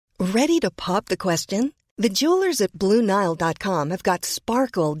Ready to pop the question? The jewelers at BlueNile.com have got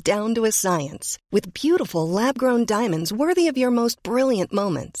sparkle down to a science with beautiful lab-grown diamonds worthy of your most brilliant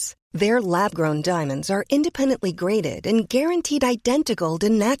moments. Their lab-grown diamonds are independently graded and guaranteed identical to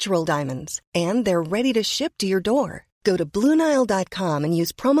natural diamonds, and they're ready to ship to your door. Go to BlueNile.com and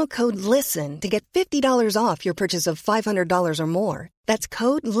use promo code LISTEN to get $50 off your purchase of $500 or more. That's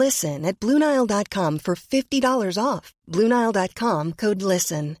code LISTEN at BlueNile.com for $50 off. BlueNile.com, code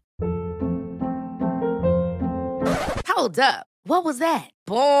LISTEN. Hold up. What was that?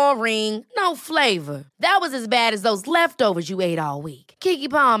 Boring. No flavor. That was as bad as those leftovers you ate all week. Keke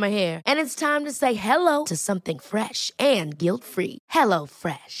Palmer here, and it's time to say hello to something fresh and guilt-free. Hello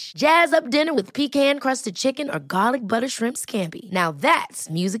Fresh. Jazz up dinner with pecan-crusted chicken or garlic butter shrimp scampi. Now that's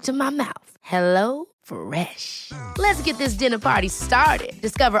music to my mouth. Hello Fresh. Let's get this dinner party started.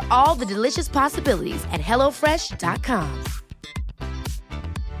 Discover all the delicious possibilities at HelloFresh.com.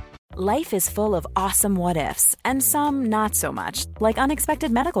 Life is full of awesome what-ifs, and some not so much, like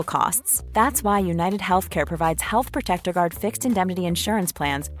unexpected medical costs. That's why United Healthcare provides Health Protector Guard fixed indemnity insurance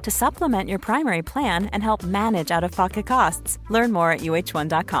plans to supplement your primary plan and help manage out-of-pocket costs. Learn more at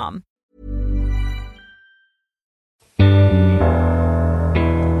uh1.com.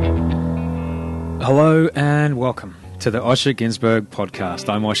 Hello and welcome to the Osher Günsberg podcast.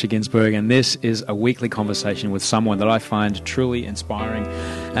 I'm Osher Günsberg, and this is a weekly conversation with someone that I find truly inspiring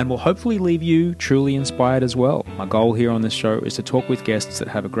and will hopefully leave you truly inspired as well. My goal here on this show is to talk with guests that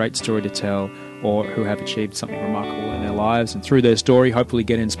have a great story to tell or who have achieved something remarkable in their lives, and through their story hopefully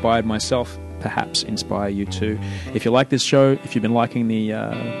get inspired myself, perhaps inspire you too. If you like this show, if you've been liking the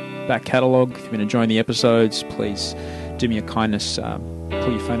back catalogue, if you've been enjoying the episodes, please do me a kindness,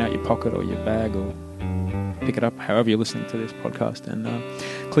 pull your phone out your pocket or your bag or pick it up however you're listening to this podcast and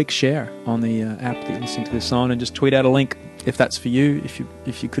click share on the app that you're listening to this on, and just tweet out a link if that's for you.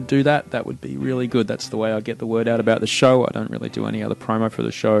 If you could do that, that would be really good. That's the way I get the word out about the show. I don't really do any other promo for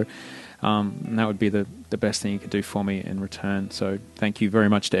the show, and that would be the best thing you could do for me in return. So thank you very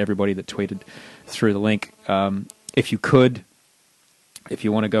much to everybody that tweeted through the link. If you could, if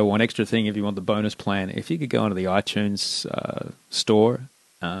you want to go one extra thing, if you want the bonus plan, if you could go onto the iTunes store,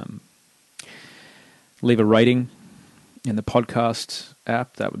 leave a rating in the podcast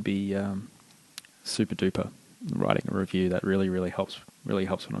app, that would be super duper. Writing a review, that really helps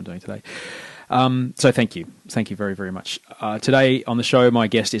what I'm doing today. So thank you very, very much. Today on the show, my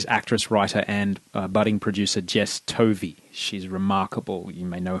guest is actress, writer, and budding producer Jess Tovey. She's remarkable. You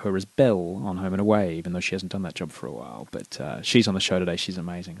may know her as Belle on Home and Away, even though she hasn't done that job for a while. But she's on the show today. She's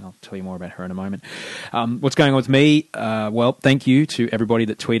amazing. I'll tell you more about her in a moment. What's going on with me? Well, thank you to everybody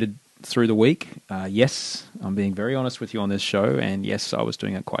that tweeted through the week. Yes, I'm being very honest with you on this show, and yes, I was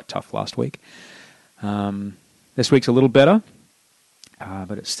doing it quite tough last week. This week's a little better,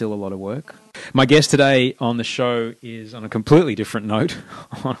 but it's still a lot of work. My guest today on the show is on a completely different note,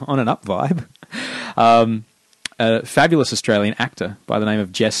 on an up vibe. A fabulous Australian actor by the name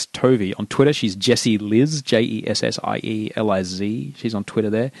of Jess Tovey. On Twitter, she's Jessie Liz, Jessieliz. She's on Twitter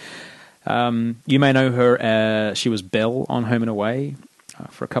there. You may know her, she was Belle on Home and Away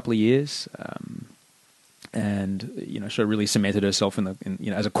for a couple of years, and she really cemented herself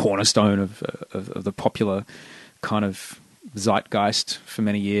as a cornerstone of the popular kind of zeitgeist for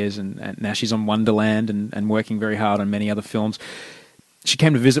many years, and now she's on Wonderland and working very hard on many other films. She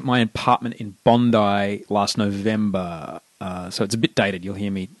came to visit my apartment in Bondi last November, so it's a bit dated. You'll hear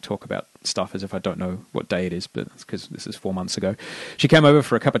me talk about stuff as if I don't know what day it is, but it's because this is 4 months ago. She came over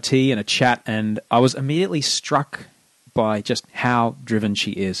for a cup of tea and a chat, and I was immediately struck by just how driven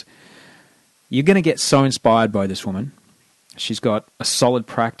she is. You're going to get so inspired by this woman. She's got a solid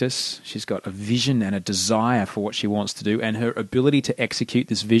practice. She's got a vision and a desire for what she wants to do, and her ability to execute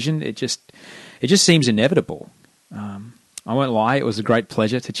this vision, it just seems inevitable. I won't lie, it was a great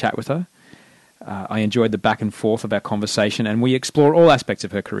pleasure to chat with her. I enjoyed the back and forth of our conversation, and we explore all aspects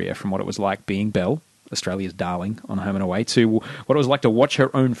of her career, from what it was like being Belle, Australia's darling on Home and Away, to what it was like to watch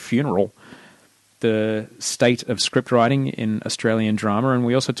her own funeral, the state of script writing in Australian drama, and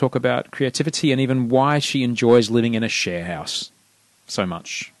we also talk about creativity and even why she enjoys living in a share house so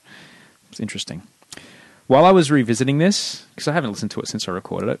much. It's interesting. While I was revisiting this, because I haven't listened to it since I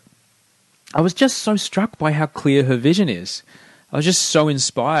recorded it, I was just so struck by how clear her vision is. I was just so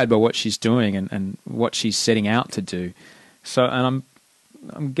inspired by what she's doing and what she's setting out to do. So, and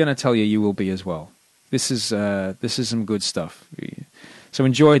I'm going to tell you, you will be as well. This is some good stuff. So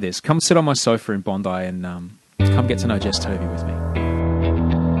enjoy this. Come sit on my sofa in Bondi and come get to know Jess Tovey with me.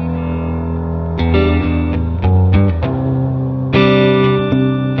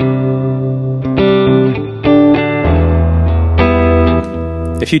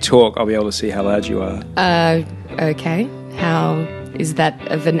 If you talk, I'll be able to see how loud you are. Okay. How is that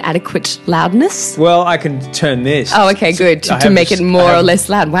of an adequate loudness? Well, I can turn this. Oh, okay, good. To make it more or less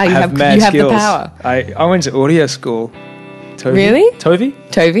loud. Wow, you have the power. I went to audio school. Tovi. Really?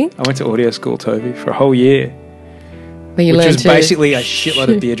 Tovi? I went to audio school, Tovi, for a whole year. Where you which learned was basically a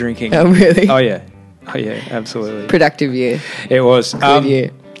shitload of beer drinking. Oh, really? Oh, yeah, absolutely. Productive year. It was. Good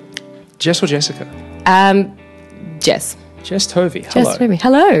year. Jess or Jessica? Jess. Jess Tovey. Hello. Jess Tovey.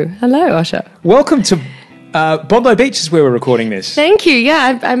 Hello, Osher. Welcome to Bondi Beach is where we're recording this. Thank you.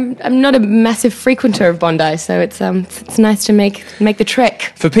 Yeah, I'm not a massive frequenter of Bondi, so it's nice to make the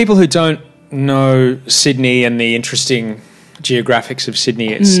trek. For people who don't know Sydney and the interesting geographics of Sydney,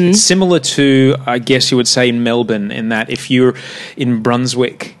 it's similar to, I guess you would say, in Melbourne, in that if you're in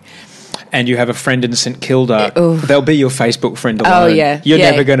Brunswick and you have a friend in St Kilda, they'll be your Facebook friend alone. Oh, yeah. You're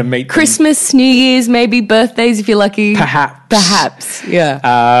never going to meet them. Christmas, New Year's, maybe birthdays if you're lucky. Perhaps,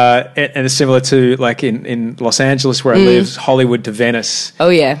 yeah. And it's similar to, like, in Los Angeles where I live, Hollywood to Venice. Oh,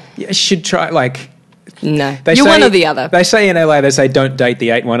 yeah. You should try, like... No, you're one or the other. They say in LA, don't date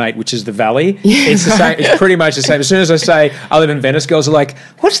the 818, which is the valley. It's the same. It's pretty much the same. As soon as I say I live in Venice, girls are like,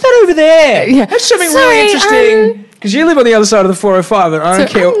 "What's that over there? Yeah. That's something really interesting." Because you live on the other side of the 405, and I don't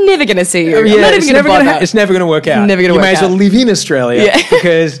care. I'm never going to see you. Yeah, I'm not even going to bother. It's never going to work out. Never going to work out. You may as well live in Australia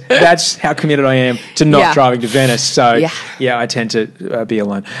because that's how committed I am to not driving to Venice. So yeah, I tend to be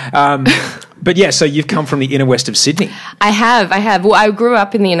alone. But yeah, so you've come from the inner west of Sydney. I have. Well, I grew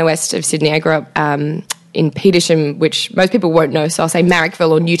up in the inner west of Sydney. I grew up in Petersham, which most people won't know. So I'll say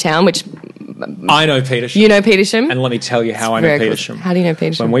Marrickville or Newtown, which... I know Petersham. You know Petersham? And let me tell you how I know Petersham. How do you know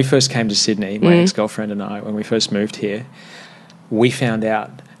Petersham? When we first came to Sydney, my ex-girlfriend and I, when we first moved here, we found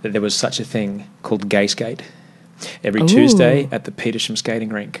out that there was such a thing called Gay Skate every Tuesday at the Petersham skating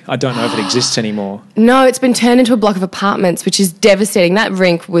rink. I don't know if it exists anymore. No, it's been turned into a block of apartments, which is devastating. That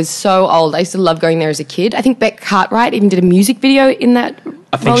rink was so old. I used to love going there as a kid. I think Beck Cartwright even did a music video in that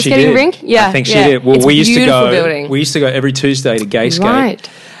roller skating rink. Yeah, I think she did. Well, it's we used to go. Building. We used to go every Tuesday to Gay Skate,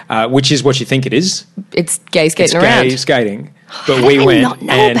 right? Which is what you think it is. It's gay skating around. Gay skating. But we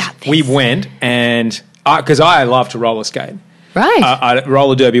went and because I love to roller skate. Right.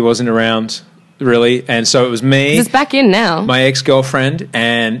 Roller derby wasn't around really, and so it was me. It's back in now. My ex-girlfriend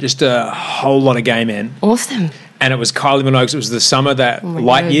and just a whole lot of gay men. Awesome. And it was Kylie Minogue. It was the summer that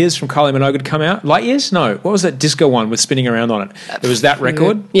Light Years from Kylie Minogue had come out. Light Years? No. What was that disco one with spinning around on it? It was that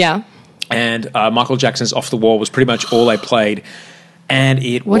record. Yeah. And Michael Jackson's Off the Wall was pretty much all they played. And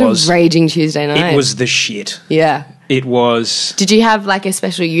it was... What a raging Tuesday night. It was the shit. Yeah. It was... Did you have like a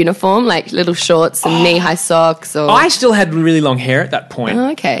special uniform, like little shorts and knee-high socks? Or I still had really long hair at that point. Oh,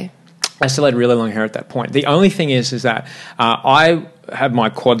 okay. I still had really long hair at that point. The only thing is that I had my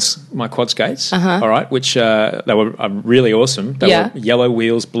quad skates, all right, which they were really awesome. They were yellow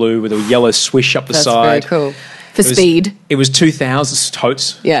wheels, blue, with a yellow swish up the side. That's very cool. For speed. It was 2000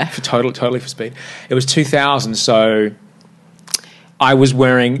 totes. Yeah. For totally for speed. It was 2000, so I was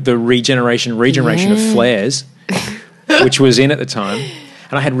wearing the regeneration of flares, which was in at the time.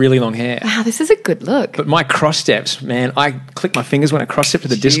 And I had really long hair. Wow, this is a good look. But my cross steps, man, I click my fingers when I cross step to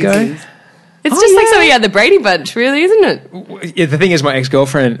the disco. It's just like something out of the Brady Bunch, really, isn't it? Yeah, the thing is, my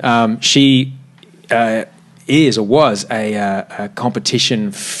ex-girlfriend, she is or was a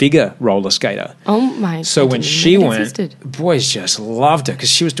competition figure roller skater. Oh, my. So when she went, boys just loved her because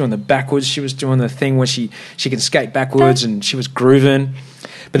she was doing the backwards. She was doing the thing where she can skate backwards and she was grooving.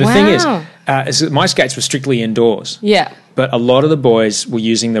 But the thing is my skates were strictly indoors. Yeah. But a lot of the boys were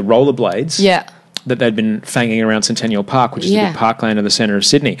using the rollerblades that they'd been fanging around Centennial Park, which is the big parkland in the centre of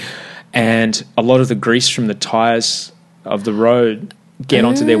Sydney. And a lot of the grease from the tyres of the road get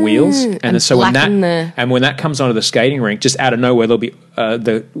onto their wheels. And so when that comes onto the skating rink, just out of nowhere, there'll be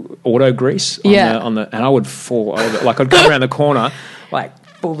the auto grease on the and I would fall over. Like I'd come around the corner, like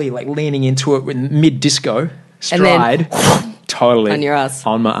fully like leaning into it in mid-disco, stride, and then, totally. On your ass.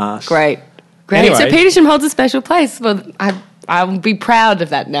 On my ass. Great. Anyway, so Petersham holds a special place. Well, I'll be proud of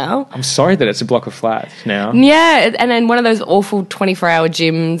that now. I'm sorry that it's a block of flats now. Yeah, and then one of those awful 24-hour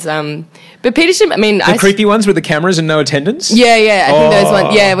gyms. But Petersham, I mean... The creepy ones with the cameras and no attendance? Yeah. I think those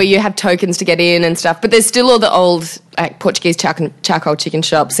ones, where you have tokens to get in and stuff. But there's still all the old Portuguese charcoal chicken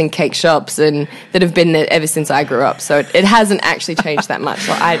shops and cake shops and that have been there ever since I grew up. So it hasn't actually changed that much.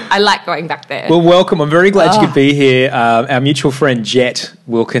 So I like going back there. Well, welcome. I'm very glad you could be here. Our mutual friend Jet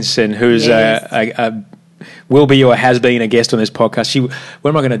Wilkinson, who's will be or has been a guest on this podcast.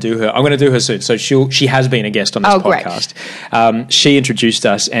 When am I going to do her? I'm going to do her soon. So she has been a guest on this podcast. She introduced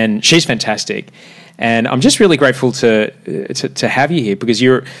us, and she's fantastic. And I'm just really grateful to have you here because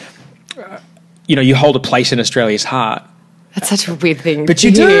you're, you hold a place in Australia's heart. That's such a weird thing. But to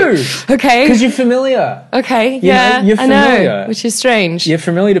you hear. do. Okay. Because you're familiar. Okay. You know, you're familiar. I know, which is strange. You're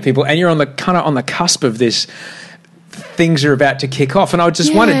familiar to people, and you're on the cusp of this. Things are about to kick off, and I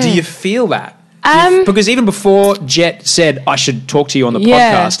just wonder, do you feel that? Because even before Jet said I should talk to you on the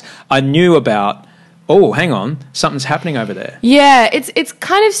podcast, I knew about. Oh, hang on, something's happening over there. Yeah, it's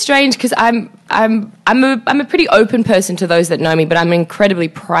kind of strange because I'm a pretty open person to those that know me, but I'm an incredibly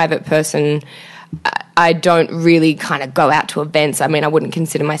private person. I don't really kind of go out to events. I mean, I wouldn't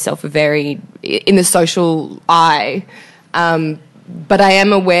consider myself in the social eye, but I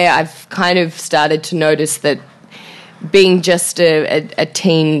am aware. I've kind of started to notice that being just a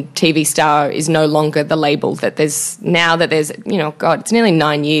teen TV star is no longer the label that there's, it's nearly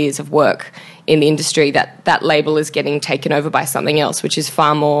 9 years of work in the industry, that label is getting taken over by something else, which is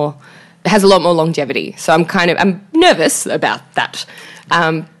has a lot more longevity. So I'm nervous about that.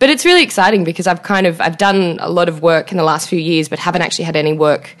 But it's really exciting because I've done a lot of work in the last few years, but haven't actually had any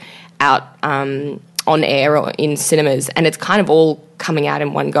work out on air or in cinemas. And it's kind of all coming out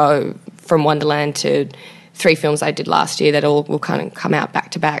in one go, from Wonderland to 3 films I did last year that all will kind of come out back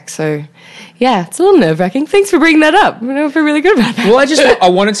to back. So, yeah, it's a little nerve-wracking. Thanks for bringing that up. I feel really good about that. Well, I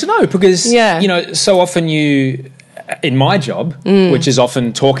wanted to know because, so often in my job, which is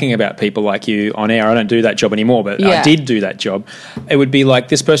often talking about people like you on air, I don't do that job anymore, but I did do that job. It would be like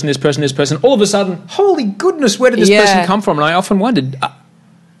this person. All of a sudden, holy goodness, where did this person come from? And I often wondered,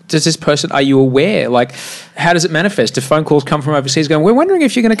 does this person, are you aware? Like, how does it manifest? Do phone calls come from overseas going, we're wondering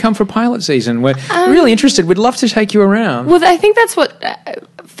if you're going to come for pilot season. We're really interested. We'd love to take you around. Well, I think that's what,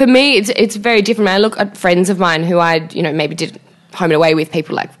 for me, it's very different. I look at friends of mine who I'd, maybe did Home and Away with,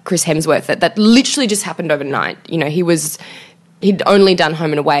 people like Chris Hemsworth, that literally just happened overnight. He'd only done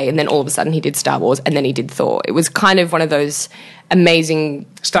Home and Away, and then all of a sudden he did Star Wars, and then he did Thor. It was kind of one of those amazing...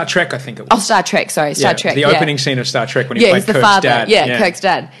 Star Trek, I think it was. Oh, Star Trek, sorry. Star Trek, the opening scene of Star Trek when he played the Kirk's father. dad. Yeah, Kirk's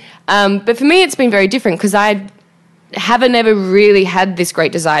dad. But for me, it's been very different because I haven't ever really had this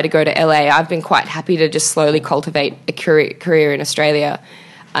great desire to go to LA. I've been quite happy to just slowly cultivate a career in Australia.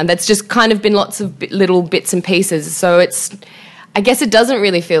 And that's just kind of been lots of little bits and pieces. So I guess it doesn't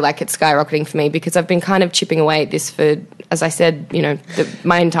really feel like it's skyrocketing for me because I've been kind of chipping away at this for, as I said,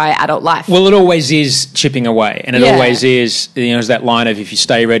 my entire adult life. Well, it always is chipping away, and it always is. There's that line of if you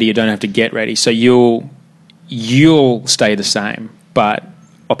stay ready, you don't have to get ready. So you'll stay the same, but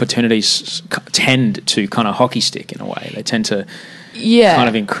opportunities tend to kind of hockey stick in a way. They tend to kind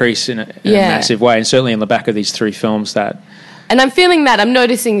of increase in a massive way, and certainly in the back of these 3 films that. And I'm feeling that. I'm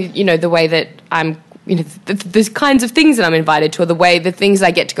noticing, the way that I'm. The kinds of things that I'm invited to, or the things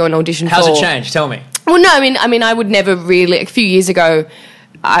I get to go and audition for. How's it changed? Tell me. Well, no, I mean, I would never really. A few years ago,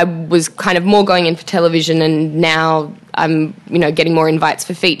 I was kind of more going in for television, and now I'm, getting more invites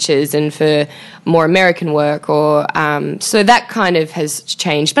for features and for more American work, or so that kind of has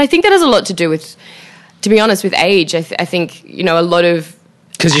changed. But I think that has a lot to do with, to be honest, with age. I think a lot of.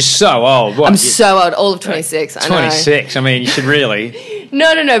 Because you're so old. I'm so old, all of 26. 26. I mean, you should really.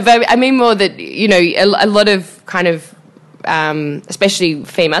 No. But I mean more that, a lot of kind of, especially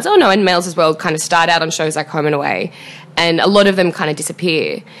females, and males as well, kind of start out on shows like Home and Away. And a lot of them kind of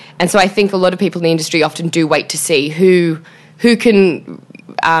disappear. And so I think a lot of people in the industry often do wait to see who can,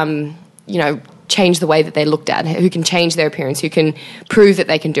 change the way that they're looked at, who can change their appearance, who can prove that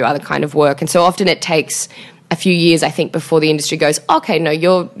they can do other kind of work. And so often it takes a few years, I think, before the industry goes, okay, no,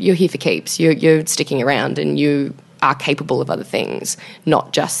 you're here for keeps. You're sticking around and you are capable of other things,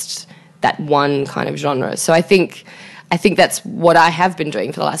 not just that one kind of genre. So I think that's what I have been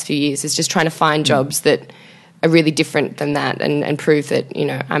doing for the last few years, is just trying to find jobs that are really different than that, and prove that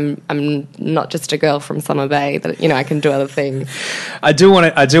I'm not just a girl from Summer Bay, that I can do other things. I do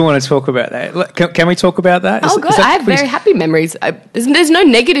want to talk about that. Can we talk about that? God, I have very happy memories. There's no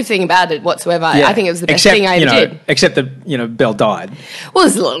negative thing about it whatsoever. Yeah. I think it was the best thing I ever did. Except that Belle died. Well,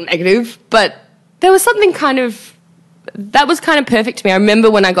 there's a little negative, but there was something that was kind of perfect to me. I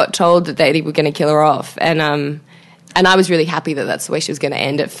remember when I got told that they were going to kill her off, and I was really happy that that's the way she was going to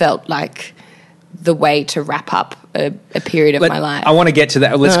end. It felt like the way to wrap up a period of my life. I want to get to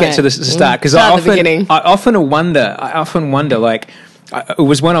that. Let's get to the start, because I often wonder, like, it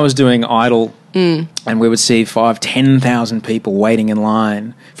was when I was doing Idol, and we would see 5,000-10,000 people waiting in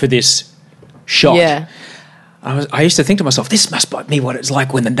line for this shot. Yeah. I used to think to myself, this must be what it's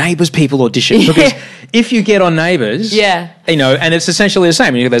like when the Neighbours people audition. Because if you get on Neighbours, and it's essentially the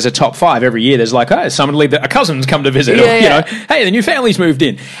same. There's a top 5 every year. There's like, suddenly a cousin's come to visit. Or, hey, the new family's moved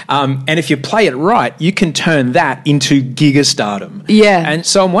in. And if you play it right, you can turn that into gigastardom. Yeah. And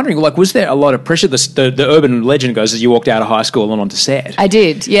so I'm wondering, like, was there a lot of pressure? The urban legend goes as you walked out of high school and onto set. I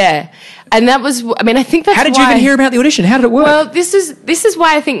did, yeah. And that was, I think that's why... How did you even hear about the audition? How did it work? Well, this is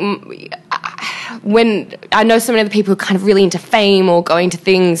why I think when I know so many other people who are kind of really into fame or going to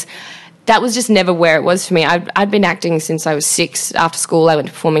things, that was just never where it was for me. I'd been acting since I was 6. After school, I went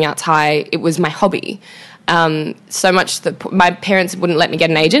to Performing Arts High. It was my hobby. So much that my parents wouldn't let me get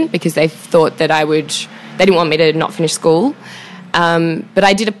an agent because they thought that they didn't want me to not finish school. But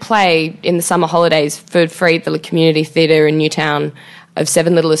I did a play in the summer holidays for free at the community theatre in Newtown of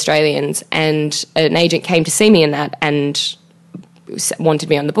 7 Little Australians, and an agent came to see me in that and wanted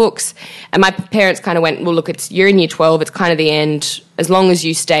me on the books. And my parents kind of went, well, look, you're in year 12, it's kind of the end. As long as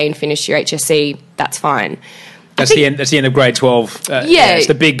you stay and finish your HSC, that's fine. That's the end of grade 12. It's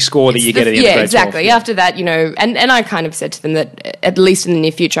the big score that you get at the end of grade 12. Yeah, exactly. After that, and I kind of said to them that at least in the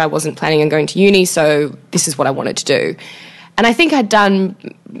near future I wasn't planning on going to uni, so this is what I wanted to do. And I think I'd done,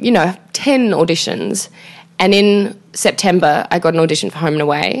 10 auditions. And in September, I got an audition for Home and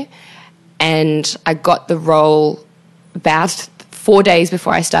Away, and I got the role about 4 days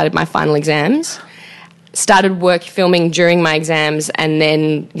before I started my final exams. Started filming during my exams, and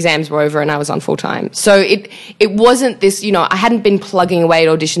then exams were over and I was on full-time. So it wasn't this, I hadn't been plugging away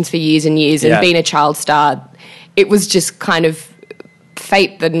at auditions for years and years and being a child star. It was just kind of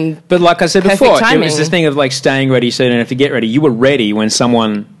fate. But like I said before, timing. It was this thing of like staying ready so you don't have to get ready. You were ready when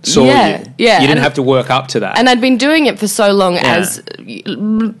someone saw you. Yeah. You didn't have to work up to that. And I'd been doing it for so long as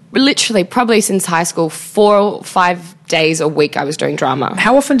literally probably since high school, 4 or 5 days a week I was doing drama.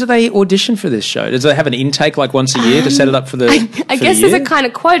 How often do they audition for this show? Does it have an intake like once a year to set it up for the I guess there's a kind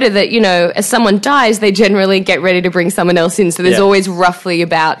of quota that, as someone dies, they generally get ready to bring someone else in. So there's always roughly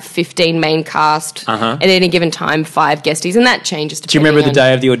about 15 main cast at any given time, 5 guesties, and that changes. Do you remember the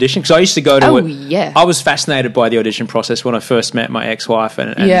day of the audition? Because I used to go to it. Yeah. I was fascinated by the audition process when I first met my ex-wife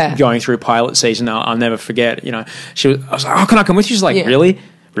and going through pilot season. I'll never forget, I was like, can I come with you? She's like, really?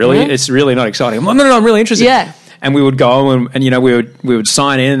 Mm-hmm. It's really not exciting. I'm like, no, I'm really interested. Yeah. And we would go and we would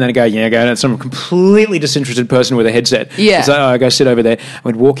sign in and then go, and some completely disinterested person with a headset. Yeah. So I go sit over there.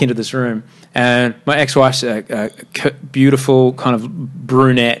 We'd walk into this room and my ex-wife's a beautiful kind of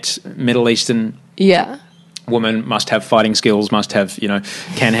brunette Middle Eastern woman, must have fighting skills, must have,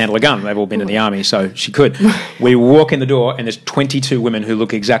 can handle a gun. They've all been in the army, so she could. We walk in the door and there's 22 women who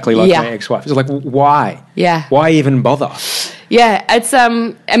look exactly like my ex-wife. It's like, why? Yeah. Why even bother? Yeah, it's,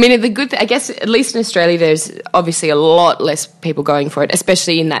 the good thing, I guess, at least in Australia, there's obviously a lot less people going for it,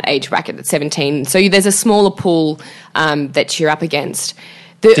 especially in that age bracket at 17. So there's a smaller pool that you're up against.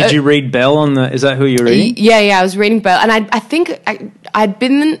 Did you read Belle is that who you're reading? Yeah, I was reading Belle. And I think I'd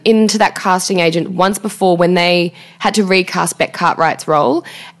been into that casting agent once before when they had to recast Beck Cartwright's role.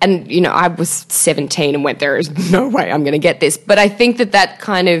 And, I was 17 and went, there is no way I'm going to get this. But I think that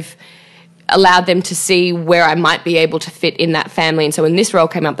kind of allowed them to see where I might be able to fit in that family. And so when this role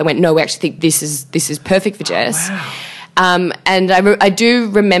came up, they went, no, we actually think this is perfect for Jess. Wow. And I do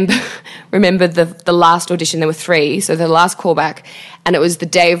remember the last audition. There were 3, so the last callback, and it was the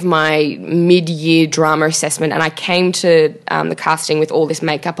day of my mid-year drama assessment, and I came to the casting with all this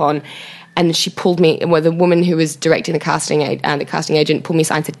makeup on, and she pulled me, the woman who was directing the casting agent pulled me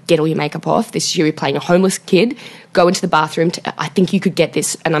aside and said, get all your makeup off. This is you playing a homeless kid. Go into the bathroom. I think you could get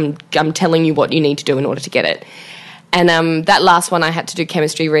this, and I'm telling you what you need to do in order to get it. And that last one, I had to do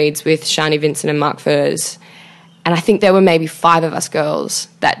chemistry reads with Shani Vincent and Mark Furs. And I think there were maybe 5 of us girls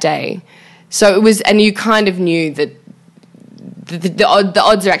that day. So it was, and you kind of knew that the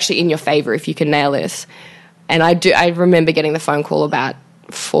odds are actually in your favour if you can nail this. And I remember getting the phone call about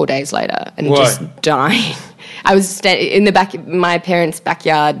 4 days later and just dying. I was in the back, my parents'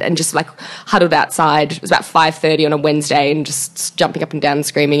 backyard, and just like huddled outside. It was about 5:30 on a Wednesday, and just jumping up and down and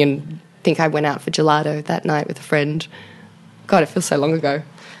screaming. And I think I went out for gelato that night with a friend. God, it feels so long ago.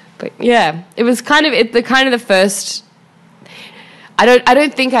 But yeah, it was kind of the first. I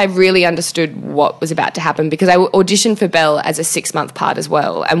don't think I really understood what was about to happen, because I auditioned for Belle as a 6-month part as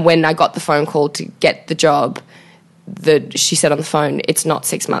well. And when I got the phone call to get the job, she said on the phone, it's not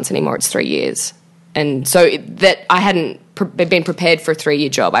 6 months anymore, it's 3 years. And so that I hadn't been prepared for a 3-year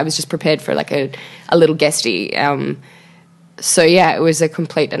job. I was just prepared for like a little guestie. So yeah, it was a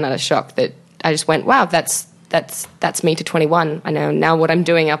complete and utter shock that I just went, wow, that's that's me to 21. I know now what I'm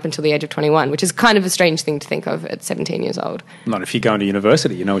doing up until the age of 21, which is kind of a strange thing to think of at 17 years old. Not if you're going to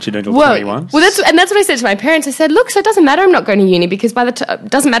university, you know what you're doing till 21. Well, that's what I said to my parents. I said, look, so it doesn't matter I'm not going to uni because it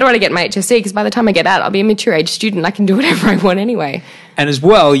doesn't matter what I get my HSC because by the time I get out, I'll be a mature age student. I can do whatever I want anyway. And as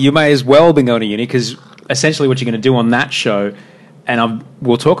well, you may as well be going to uni because essentially what you're going to do on that show, and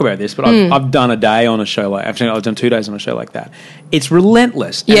we'll talk about this, but I've done a day on a show like, I've done 2 days on a show like that. It's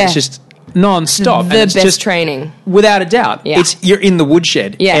relentless. And it's just non-stop. The best just training. Without a doubt. Yeah. You're in the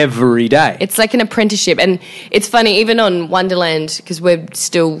woodshed every day. It's like an apprenticeship. And it's funny, even on Wonderland, because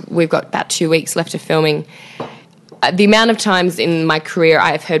we've got about 2 weeks left of filming, the amount of times in my career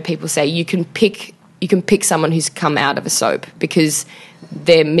I have heard people say you can pick someone who's come out of a soap because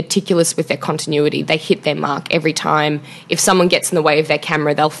they're meticulous with their continuity. They hit their mark every time. If someone gets in the way of their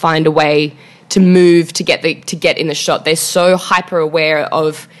camera, they'll find a way to move to get in the shot. They're so hyper aware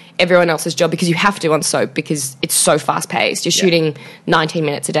of everyone else's job because you have to on soap because it's so fast paced. You're shooting 19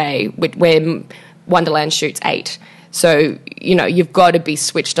 minutes a day where Wonderland shoots 8. So, you've got to be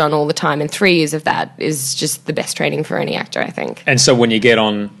switched on all the time. And 3 years of that is just the best training for any actor, I think. And so when you get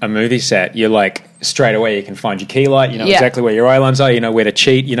on a movie set, you're like, straight away you can find your key light, exactly where your eye lines are, you know where to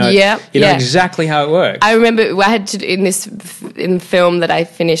cheat, you know exactly how it works. I remember I had to, in the film that I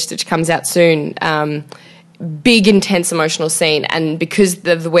finished, which comes out soon, big, intense emotional scene. And because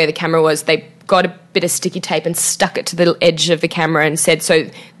of the way the camera was, they got a bit of sticky tape and stuck it to the edge of the camera and said, so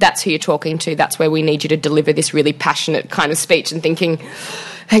that's who you're talking to. That's where we need you to deliver this really passionate kind of speech, and thinking,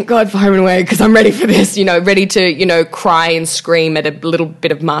 thank God for Home and Away because I'm ready for this, ready to, cry and scream at a little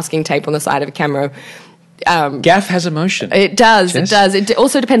bit of masking tape on the side of a camera. Gaff has emotion. It does, Jess. It does. It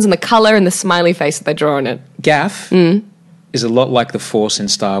also depends on the colour and the smiley face that they draw on it. Gaff is a lot like the Force in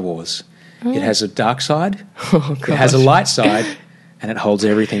Star Wars. It has a dark side, it has a light side, and it holds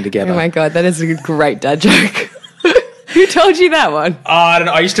everything together. Oh my God, that is a great dad joke. Who told you that one? I don't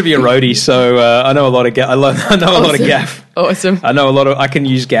know. I used to be a roadie, so I know a lot of gaff. I know a lot of gaff. Awesome. I know a lot of. I can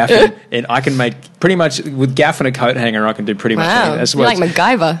use gaff, and I can make pretty much with gaff and a coat hanger. I can do pretty much anything. That's you're like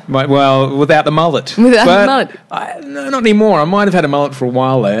MacGyver. Well, without the mullet. Without the mullet. No, not anymore. I might have had a mullet for a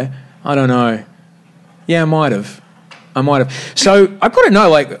while there. I don't know. Yeah, I might have. So I've got to know,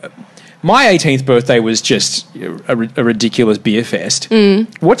 like, my 18th birthday was just a ridiculous beer fest.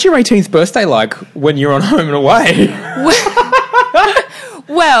 What's your 18th birthday like when you're on Home and Away?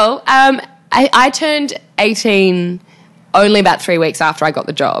 Well, I turned 18 only about 3 weeks after I got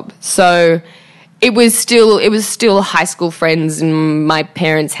the job. So it was still high school friends in my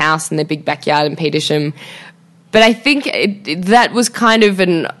parents' house in their big backyard in Petersham. But I think that was kind of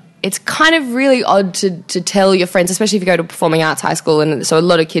it's kind of really odd to tell your friends, especially if you go to a performing arts high school, and so a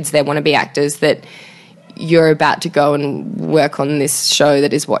lot of kids there want to be actors, that you're about to go and work on this show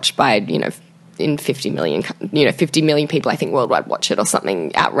that is watched by, in 50 million people, I think, worldwide watch it, or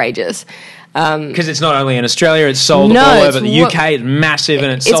something outrageous. Because it's not only in Australia, it's sold all over the UK. It's massive,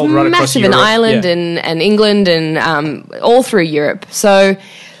 and it's sold right across Europe. It's massive in Ireland and England and all through Europe. So...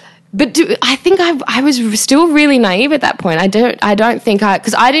 But I think I was still really naive at that point. I don't think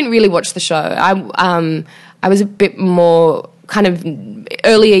because I didn't really watch the show. I was a bit more kind of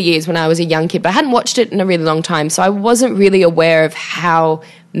earlier years when I was a young kid, but I hadn't watched it in a really long time, so I wasn't really aware of how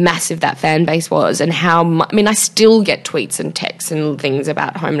massive that fan base was and how. I still get tweets and texts and things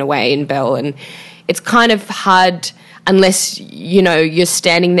about Home and Away and Belle, and it's kind of hard. Unless, you're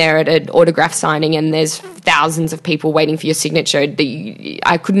standing there at an autograph signing and there's thousands of people waiting for your signature.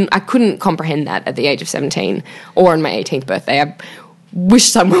 I couldn't comprehend that at the age of 17 or on my 18th birthday. I wish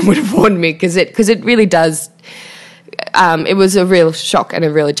someone would have warned me because it really does. It was a real shock and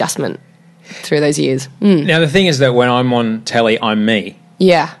a real adjustment through those years. Now, the thing is that when I'm on telly, I'm me.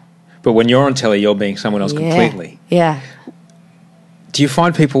 Yeah. But when you're on telly, you're being someone else completely. Yeah. Do you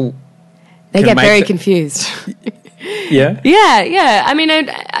find people... They get very confused. Yeah? Yeah.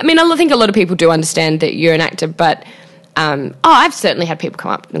 I think a lot of people do understand that you're an actor, but I've certainly had people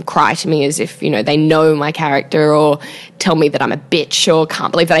come up and cry to me as if, they know my character, or tell me that I'm a bitch, or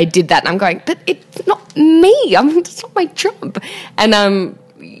can't believe that I did that. And I'm going, but it's not me. It's not my job. And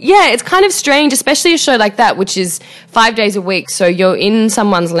it's kind of strange, especially a show like that, which is 5 days a week. So you're in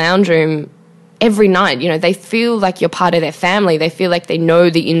someone's lounge room every night. They feel like you're part of their family. They feel like they know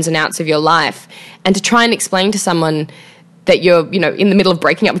the ins and outs of your life. And to try and explain to someone that you're, in the middle of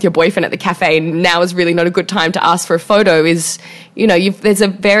breaking up with your boyfriend at the cafe and now is really not a good time to ask for a photo is, there's a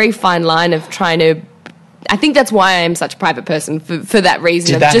very fine line of trying to... I think that's why I am such a private person, for that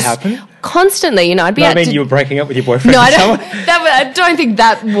reason. Did that happen? Constantly, I'd be you were breaking up with your boyfriend? No, I don't think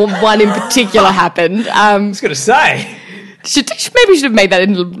that one in particular happened. I was going to say... Maybe should have made that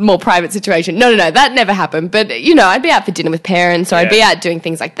in a more private situation. No, that never happened. But, I'd be out for dinner with parents, or I'd be out doing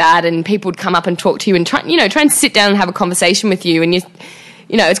things like that, and people would come up and talk to you and try and sit down and have a conversation with you, and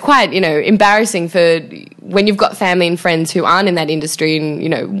it's quite, embarrassing for when you've got family and friends who aren't in that industry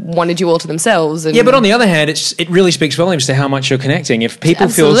and, wanted you all to themselves. And but on the other hand, it really speaks volumes to how much you're connecting. If people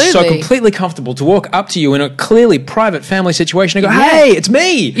feel so completely comfortable to walk up to you in a clearly private family situation and go, hey, it's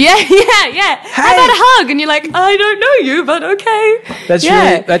me. Yeah. Hey. How about a hug? And you're like, I don't know you, but okay. That's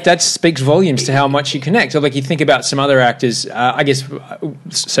really, that speaks volumes to how much you connect. So, like, you think about some other actors, I guess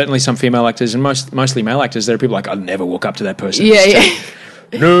certainly some female actors and mostly male actors, there are people like, I'd never walk up to that person. Yeah.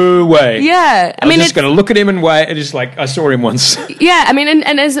 No way. Yeah. I mean, just going to look at him and wait. It's like, I saw him once. Yeah. I mean,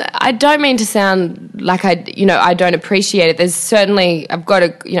 and as I don't mean to sound like I don't appreciate it. There's certainly, I've got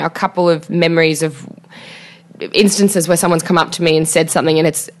a couple of memories of instances where someone's come up to me and said something and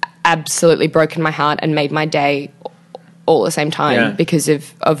it's absolutely broken my heart and made my day all at the same time because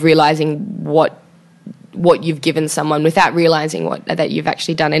of realizing what you've given someone without realizing that you've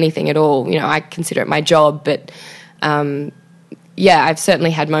actually done anything at all. I consider it my job, but, I've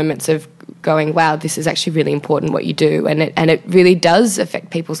certainly had moments of going, wow, this is actually really important what you do, and it really does affect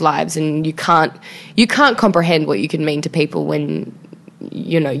people's lives, and you can't comprehend what you can mean to people when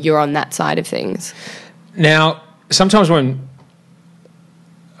you're on that side of things. Now, sometimes when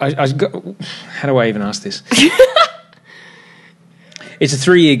how do I even ask this? It's a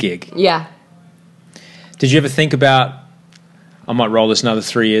 3-year gig. Yeah. Did you ever think about, I might roll this another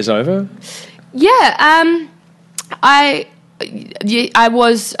 3 years over? Yeah. I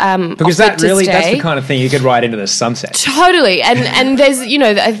was because that's the kind of thing you could write into the sunset. Totally, and there's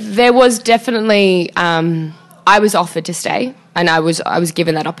there was definitely I was offered to stay, and I was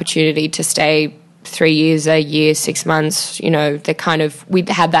given that opportunity to stay 3 years, a year, 6 months. We'd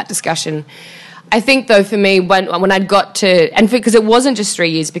had that discussion. I think though for me when I'd got to, and because it wasn't just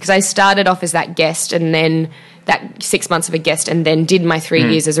 3 years, because I started off as that guest and then that 6 months of a guest and then did my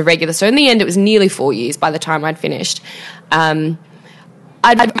 3 years as a regular. So in the end, it was nearly 4 years by the time I'd finished. I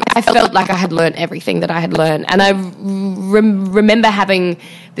felt like I had learned everything that I had learned. And I remember having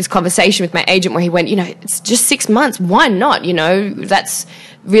this conversation with my agent where he went, it's just 6 months. Why not? That's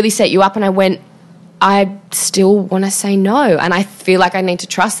really set you up. And I went, I still want to say no. And I feel like I need to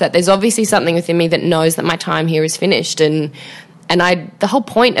trust that. There's obviously something within me that knows that my time here is finished. And the whole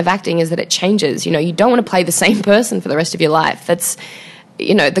point of acting is that it changes. You don't want to play the same person for the rest of your life. That's,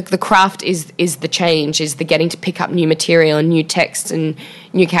 the craft is the change, is the getting to pick up new material and new texts and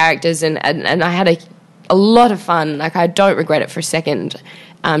new characters. And I had a lot of fun. Like, I don't regret it for a second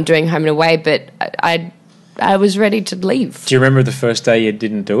doing Home and Away, but I was ready to leave. Do you remember the first day you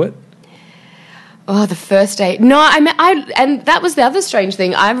didn't do it? Oh, the first day. No, and that was the other strange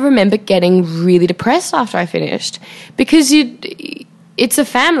thing. I remember getting really depressed after I finished because it's a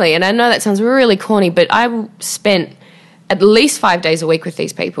family, and I know that sounds really corny, but I spent at least 5 days a week with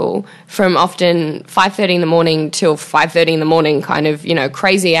these people, from often 5:30 in the morning till 5:30 in the morning, kind of,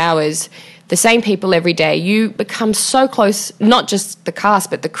 crazy hours. The same people every day. You become so close, not just the cast,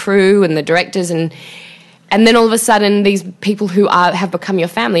 but the crew and the directors, and then all of a sudden, these people who have become your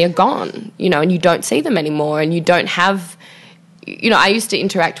family are gone, and you don't see them anymore, and you don't have, I used to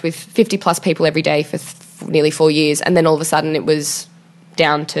interact with 50-plus people every day for nearly 4 years, and then all of a sudden it was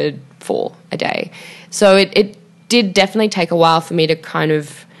down to 4 a day. So it did definitely take a while for me to kind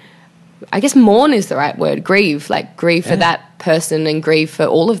of, I guess mourn is the right word, grieve for that person and grieve for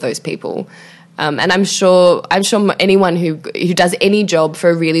all of those people. And I'm sure anyone who does any job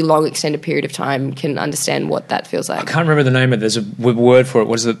for a really long, extended period of time can understand what that feels like. I can't remember the name of it. There's a word for it.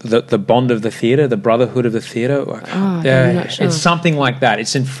 What is it? The bond of the theatre, the brotherhood of the theatre. I'm not sure. It's something like that.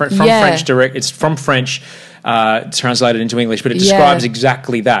 It's from French direct. It's from French. Translated into English, but it describes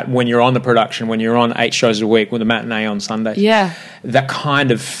exactly that. When you're on the production, when you're on 8 shows a week with a matinee on Sunday, that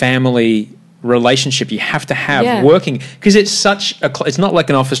kind of family relationship you have to have working, because it's it's not like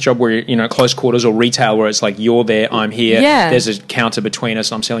an office job where you're, close quarters or retail where it's like you're there, I'm here, there's a counter between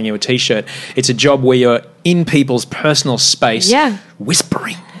us, I'm selling you a t-shirt. It's a job where you're in people's personal space,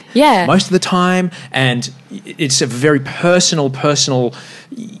 whispering most of the time, and it's a very personal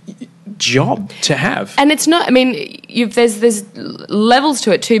job to have. And it's not, there's levels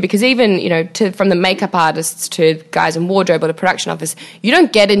to it too, because even, from the makeup artists to guys in wardrobe or the production office, you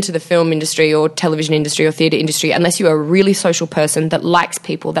don't get into the film industry or television industry or theatre industry unless you're a really social person that likes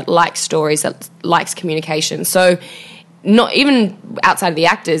people, that likes stories, that likes communication. So not even outside of the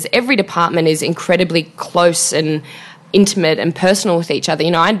actors, every department is incredibly close and intimate and personal with each other.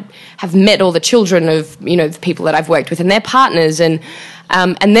 You know, I have met all the children of, you know, the people that I've worked with and their partners, and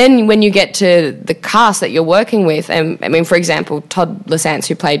then when you get to the cast that you're working with, and I mean, for example, Todd Lasance,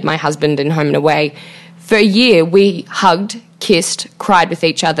 who played my husband in Home and Away, for a year we hugged, kissed, cried with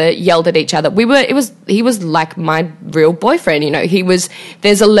each other, yelled at each other. He was like my real boyfriend, you know.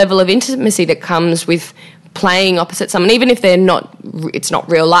 There's a level of intimacy that comes with playing opposite someone, even if it's not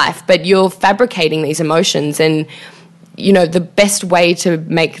real life, but you're fabricating these emotions, and you know, the best way to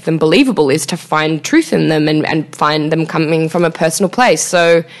make them believable is to find truth in them and find them coming from a personal place.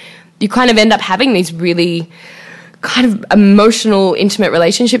 So you kind of end up having these really kind of emotional, intimate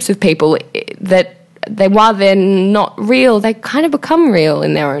relationships with people that while they're not real, they kind of become real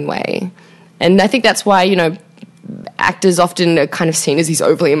in their own way. And I think that's why, you know, actors often are kind of seen as these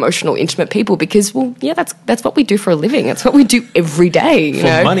overly emotional, intimate people because, well, yeah, that's what we do for a living. That's what we do every day.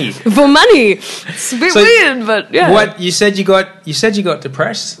 For money. For money. It's a bit weird, but yeah. What you said you got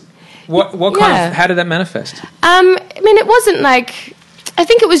depressed. What kind of? How did that manifest? I mean, it wasn't like. I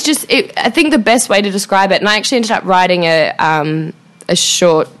think it was just. I think the best way to describe it, and I actually ended up writing a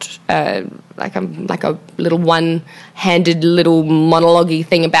short. Like a little one-handed little monologue-y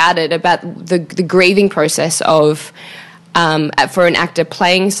thing about it, about the grieving process of for an actor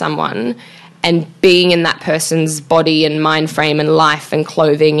playing someone and being in that person's body and mind frame and life and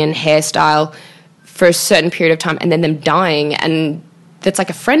clothing and hairstyle for a certain period of time, and then them dying, and that's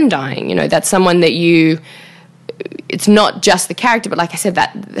like a friend dying, you know, that's someone that you... It's not just the character, but like I said,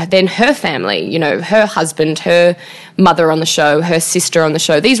 that then her family, you know, her husband, her mother on the show, her sister on the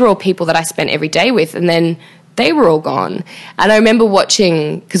show, these were all people that I spent every day with, and then they were all gone. And I remember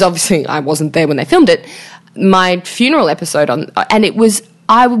watching, because obviously I wasn't there when they filmed it, my funeral episode and it was,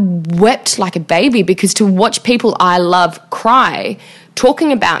 I wept like a baby, because to watch people I love cry,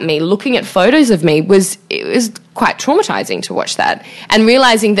 talking about me, looking at photos of me, it was quite traumatizing to watch that, and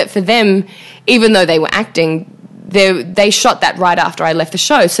realizing that for them, even though they were acting, they shot that right after I left the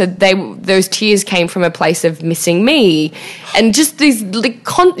show, so those tears came from a place of missing me, and just these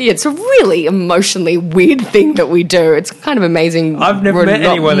it's a really emotionally weird thing that we do. It's kind of amazing. I've never met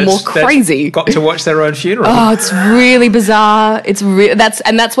anyone that's got to watch their own funeral. Oh, it's really bizarre. It's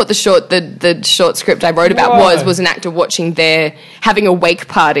that's what the short script I wrote about was an actor having a wake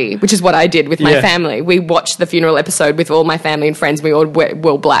party, which is what I did with my family. We watched the funeral episode with all my family and friends. We all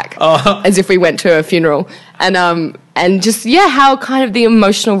wore black as if we went to a funeral. And just, how kind of the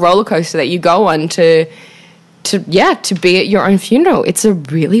emotional roller coaster that you go on to be at your own funeral. It's a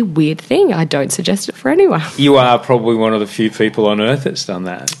really weird thing. I don't suggest it for anyone. You are probably one of the few people on earth that's done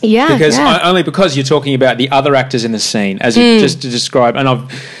that. Yeah. Only because you're talking about the other actors in the scene, as just to describe, and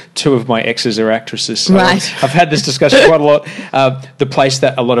two of my exes are actresses, so right. I've had this discussion quite a lot. The place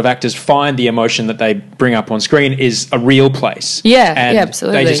that a lot of actors find the emotion that they bring up on screen is a real place. Yeah, and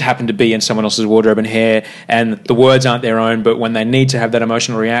absolutely. They just happen to be in someone else's wardrobe and hair, and the words aren't their own, but when they need to have that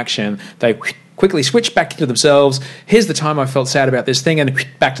emotional reaction, they quickly switch back into themselves. Here's the time I felt sad about this thing, and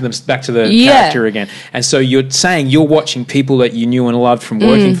back to the character again. And so you're saying you're watching people that you knew and loved from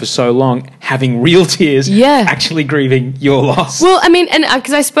working for so long having real tears, actually grieving your loss. Well, I mean, and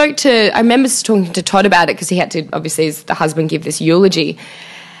because I remember talking to Todd about it, because he had to, obviously, as the husband, give this eulogy.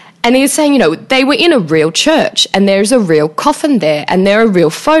 And he was saying, you know, they were in a real church, and there's a real coffin there, and there are real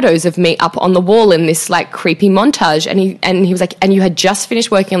photos of me up on the wall in this like creepy montage. And he was like, and you had just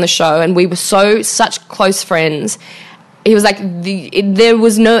finished working on the show, and we were such close friends. He was like, there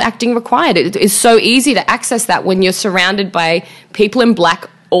was no acting required. It is so easy to access that when you're surrounded by people in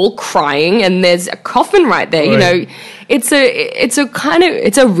black, all crying, and there's a coffin right there. Right. You know,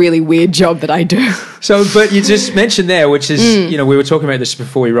 it's a really weird job that I do. So, but you just mentioned there, which is, you know, we were talking about this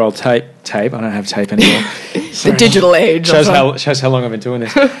before we rolled tape. I don't have tape anymore. The digital age. Shows how long I've been doing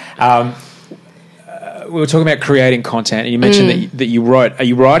this. We were talking about creating content, and you mentioned that you wrote. Are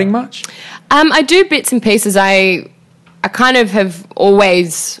you writing much? I do bits and pieces. I kind of have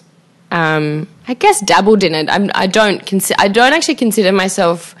always, I guess, dabbled in it. I don't actually consider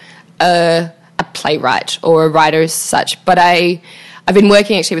myself a playwright or a writer as such, but I've been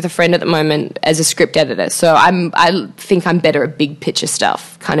working actually with a friend at the moment as a script editor, so I think I'm better at big picture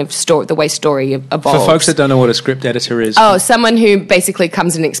stuff, kind of the way story evolves. For folks that don't know what a script editor is. Oh, someone who basically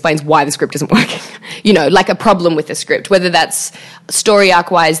comes and explains why the script isn't working. You know, like a problem with the script, whether that's story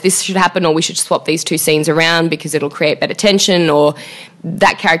arc-wise, this should happen, or we should swap these two scenes around because it'll create better tension, or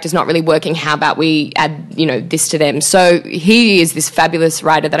that character's not really working, how about we add, you know, this to them. So he is this fabulous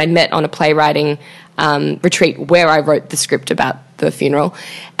writer that I met on a playwriting retreat where I wrote the script about the funeral,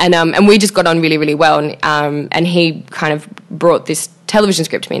 and we just got on really, really well. And he kind of brought this television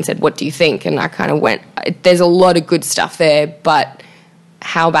script to me and said, "What do you think?" And I kind of went, "There's a lot of good stuff there, but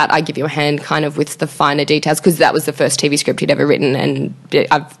how about I give you a hand kind of with the finer details?" Because that was the first TV script he'd ever written, and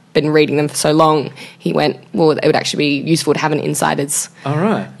I've been reading them for so long. He went, "Well, it would actually be useful to have an insider's." All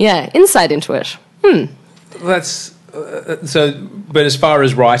right. Yeah, insight into it. That's so. But as far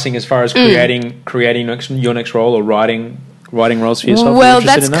as writing, as far as creating your next role or writing roles for yourself, well,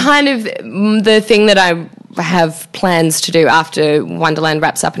 that's kind of the thing that I have plans to do after Wonderland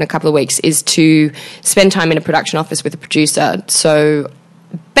wraps up in a couple of weeks, is to spend time in a production office with a producer. So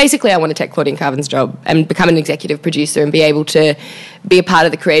basically, I want to take Claudine Carvin's job and become an executive producer and be able to be a part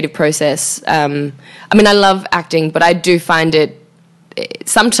of the creative process. I mean, I love acting, but I do find it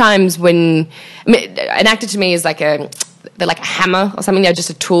sometimes when an actor to me is they're like a hammer or something. They're just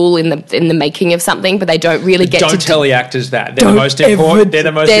a tool in the making of something, but they don't really get to... Don't tell the actors that. They're the most important. They're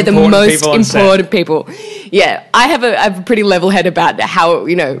the most important people. Yeah, I have a pretty level head about how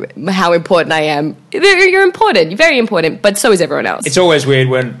important I am. You're important. You're very important, but so is everyone else. It's always weird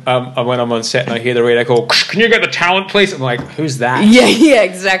when I'm on set and I hear the reader call, "Can you get the talent, please?" I'm like, "Who's that?" Yeah,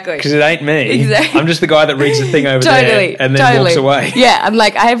 exactly. Because it ain't me. Exactly. I'm just the guy that reads the thing over there and then walks away. Yeah, I'm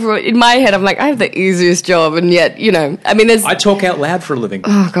like, in my head, I'm like, I have the easiest job, and yet, I mean, I talk out loud for a living.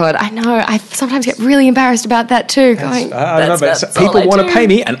 Oh God, I know. I sometimes get really embarrassed about that too. People want to pay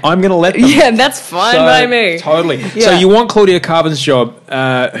me, and I'm going to let them. Yeah, that's fine by me. Totally. Yeah. So you want Claudia Carvin's job,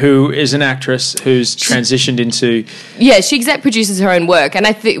 who is an actress who's transitioned into... Yeah, she exec produces her own work, and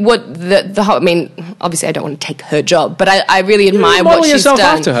I think the whole... I mean, obviously I don't want to take her job, but I really admire what she's done. Model yourself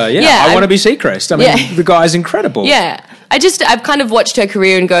after her, yeah. I want to be Seacrest. I mean, the guy's incredible. Yeah. I've kind of watched her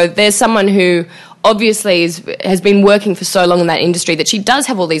career and go, there's someone who obviously has been working for so long in that industry that she does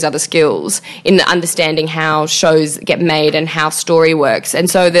have all these other skills in understanding how shows get made and how story works. And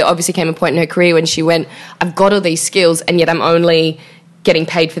so there obviously came a point in her career when she went, I've got all these skills and yet I'm only getting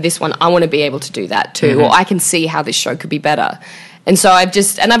paid for this one. I want to be able to do that too, or I can see how this show could be better. And so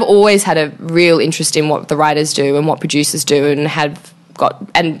I've always had a real interest in what the writers do and what producers do, and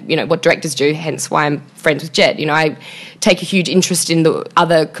what directors do, hence why I'm friends with Jet. I take a huge interest in the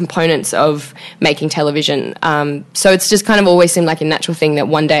other components of making television. So it's just kind of always seemed like a natural thing that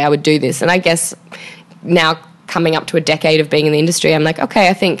one day I would do this. And I guess now coming up to a decade of being in the industry, I'm like, okay,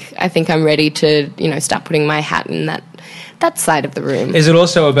 I think I'm ready to, start putting my hat in that side of the room. Is it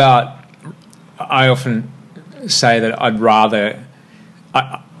also about, I often say that I'd rather...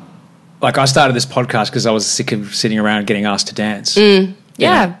 I started this podcast because I was sick of sitting around getting asked to dance.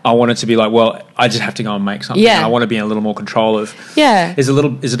 Yeah. I wanted to be like, well, I just have to go and make something. Yeah. I want to be in a little more control of... Yeah. Is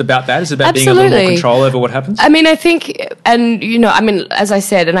it about that? Is it about Absolutely. being a little more control over what happens? I mean, I think, as I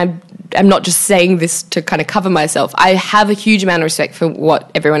said, and I'm not just saying this to kind of cover myself, I have a huge amount of respect for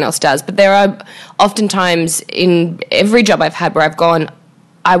what everyone else does, but there are oftentimes in every job I've had where I've gone,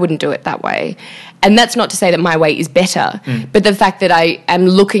 I wouldn't do it that way. And that's not to say that my way is better, but the fact that I am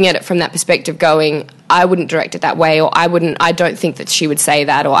looking at it from that perspective going, I wouldn't direct it that way, or I don't think that she would say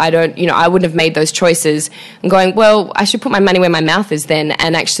that, or I wouldn't have made those choices, and going, well, I should put my money where my mouth is then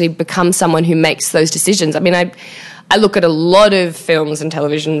and actually become someone who makes those decisions. I mean, I look at a lot of films and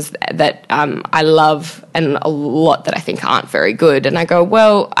televisions that I love and a lot that I think aren't very good, and I go,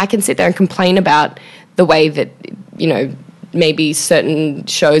 well, I can sit there and complain about the way that, maybe certain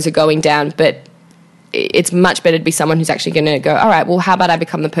shows are going down, but it's much better to be someone who's actually going to go, all right, well, how about I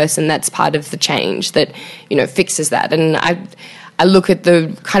become the person that's part of the change that, fixes that. And I look at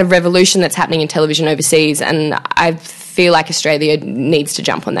the kind of revolution that's happening in television overseas, and I feel like Australia needs to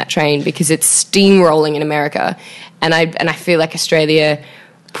jump on that train because it's steamrolling in America. And I feel like Australia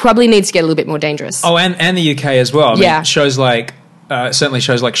probably needs to get a little bit more dangerous. Oh, and the UK as well. I mean, shows like... certainly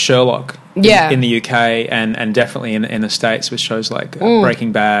shows like Sherlock in the UK and definitely in the States with shows like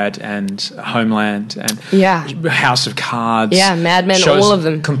Breaking Bad and Homeland and House of Cards. Yeah, Mad Men, all of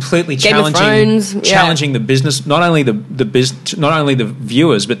them. Completely Game of Thrones, challenging the business, not only the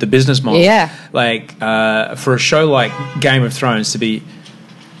viewers, but the business model. Yeah. Like for a show like Game of Thrones to be,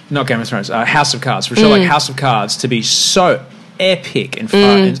 not Game of Thrones, House of Cards, for a show like House of Cards to be so epic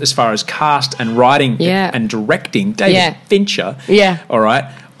as far as cast and writing and directing. David Fincher, all right,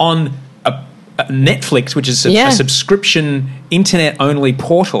 on a Netflix, which is a subscription internet-only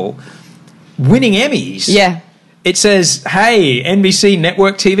portal, winning Emmys. Yeah. It says, hey, NBC,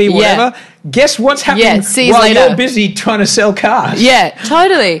 network TV, whatever, guess what's happening while you're busy trying to sell cars? Yeah,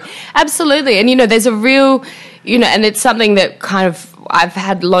 totally. Absolutely. And, there's a real, and it's something that kind of I've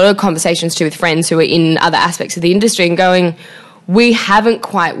had a lot of conversations too with friends who are in other aspects of the industry and going, we haven't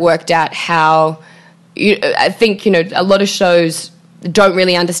quite worked out how I think, a lot of shows don't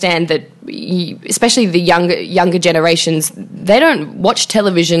really understand that, especially the younger generations, they don't watch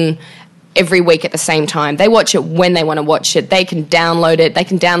television every week at the same time. They watch it when they want to watch it. They can download it. They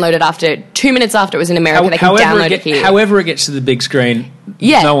can download it after 2 minutes after it was in America. They can download it here. However it gets to the big screen,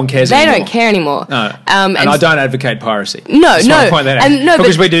 yeah, no one cares anymore. anymore. They don't care anymore. No. And I don't advocate piracy. No. Point that out.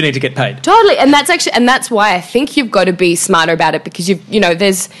 Because we do need to get paid. Totally. And that's why I think you've got to be smarter about it, because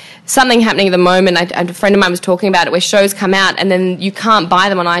there's something happening at the moment. A friend of mine was talking about it, where shows come out and then you can't buy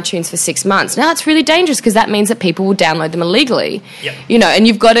them on iTunes for 6 months. Now it's really dangerous, because that means that people will download them illegally. Yep. And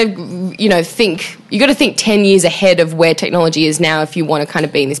you've got to think 10 years ahead of where technology is now if you want to kind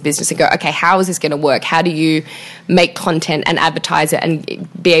of be in this business and go, okay, how is this going to work? How do you make content and advertise it and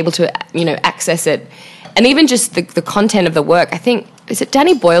be able to access it? And even just the content of the work. I think, is it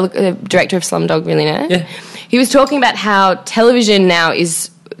Danny Boyle, the director of Slumdog Millionaire? Yeah. He was talking about how television now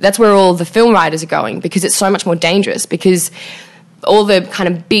that's where all the film writers are going, because it's so much more dangerous, because all the kind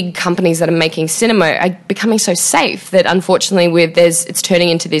of big companies that are making cinema are becoming so safe that, unfortunately, it's turning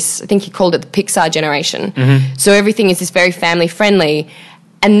into this, I think he called it the Pixar generation. Mm-hmm. So everything is this very family friendly,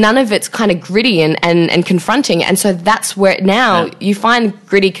 and none of it's kind of gritty and confronting. And so that's where now you find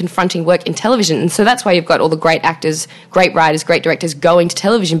gritty, confronting work in television. And so that's why you've got all the great actors, great writers, great directors going to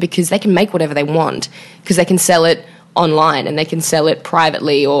television, because they can make whatever they want, because they can sell it online and they can sell it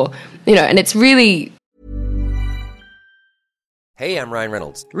privately, or, and it's really... Hey, I'm Ryan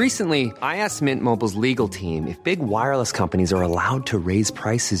Reynolds. Recently, I asked Mint Mobile's legal team if big wireless companies are allowed to raise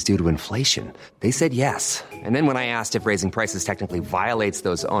prices due to inflation. They said yes. And then when I asked if raising prices technically violates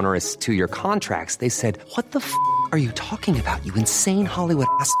those onerous 2-year contracts, they said, "What the f*** are you talking about, you insane Hollywood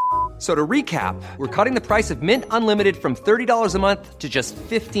ass?" So to recap, we're cutting the price of Mint Unlimited from $30 a month to just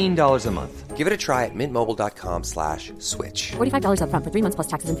 $15 a month. Give it a try at mintmobile.com/switch. $45 up front for 3 months plus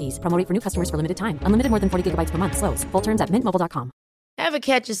taxes and fees. Promo rate for new customers for limited time. Unlimited more than 40 gigabytes per month. Slows full terms at mintmobile.com. Ever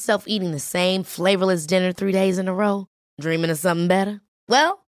catch yourself eating the same flavorless dinner 3 days in a row? Dreaming of something better?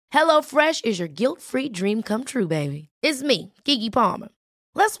 Well, HelloFresh is your guilt-free dream come true, baby. It's me, Keke Palmer.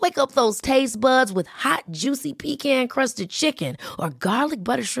 Let's wake up those taste buds with hot, juicy pecan-crusted chicken or garlic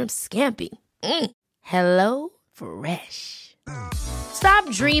butter shrimp scampi. Hello Fresh. Stop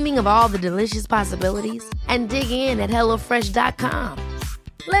dreaming of all the delicious possibilities and dig in at HelloFresh.com.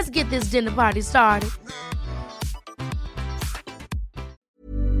 Let's get this dinner party started.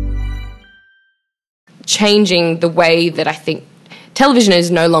 Changing the way that I think television is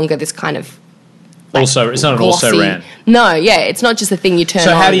no longer this kind of it's not an glossy, also ran. No, yeah, it's not just a thing you turn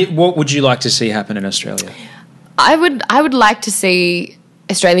on. So what would you like to see happen in Australia? I would like to see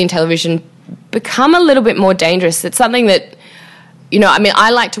Australian television become a little bit more dangerous. It's something that, I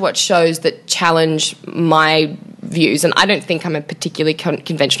like to watch shows that challenge my views, and I don't think I'm a particularly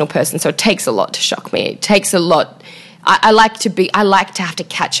conventional person, so it takes a lot to shock me. It takes a lot. I like to have to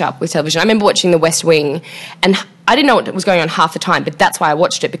catch up with television. I remember watching The West Wing, and I didn't know what was going on half the time, but that's why I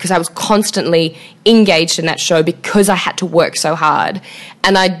watched it, because I was constantly engaged in that show because I had to work so hard.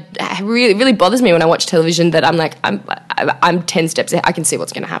 And it really bothers me when I watch television that I'm like, I'm 10 steps ahead. I can see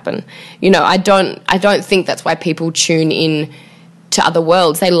what's going to happen. I don't think that's why people tune in to other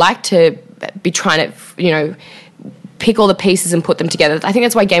worlds. They like to be trying to, pick all the pieces and put them together. I think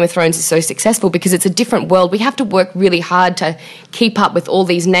that's why Game of Thrones is so successful, because it's a different world. We have to work really hard to keep up with all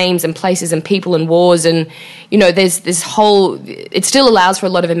these names and places and people and wars, and there's this whole... It still allows for a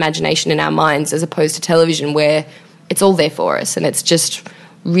lot of imagination in our minds, as opposed to television, where it's all there for us and it's just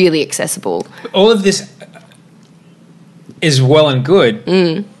really accessible. All of this is well and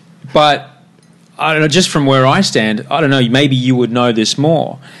good, but I don't know, just from where I stand, I don't know, maybe you would know this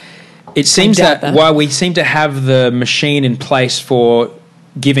more. It seems that while we seem to have the machine in place for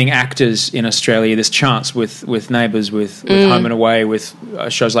giving actors in Australia this chance with Neighbours, with Home and Away, with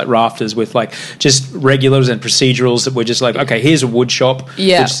shows like Rafters, with like just regulars and procedurals that we're just like, okay, here's a wood shop.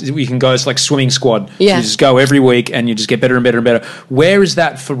 Yeah. You can go, it's like Swimming Squad. Yeah. You just go every week and you just get better and better and better. Where is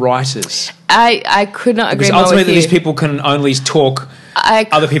that for writers? I could not agree more with you. Because ultimately these people can only talk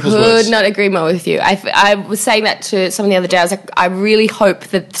other people's words. I could not agree more with you. I was saying that to someone the other day. I was like, I really hope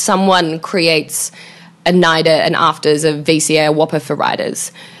that someone creates a NIDA, an AFTRS, a VCA, a WAPA for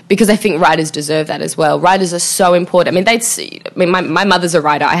writers, because I think writers deserve that as well. Writers are so important. My mother's a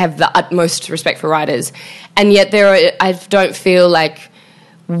writer. I have the utmost respect for writers, and yet I don't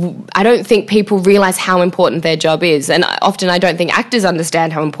think people realise how important their job is, and often I don't think actors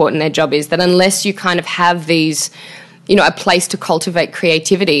understand how important their job is, that unless you kind of have these, a place to cultivate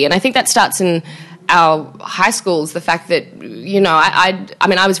creativity. And I think that starts in our high schools, the fact that,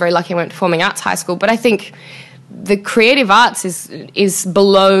 I was very lucky I went to Performing Arts High School, but I think the creative arts is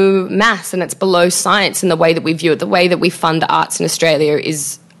below maths and it's below science in the way that we view it. The way that we fund arts in Australia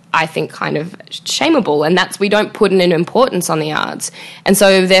is, I think, kind of shameable, and we don't put an importance on the arts, and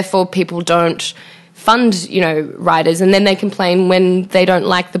so therefore people don't fund, writers, and then they complain when they don't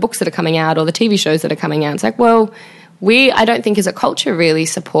like the books that are coming out or the TV shows that are coming out. It's like, well, I don't think as a culture really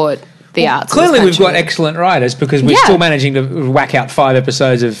support the arts. Clearly we've got excellent writers because we're still managing to whack out 5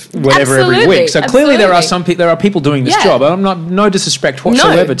 episodes of whatever every week. So clearly there are people doing this job. I'm no disrespect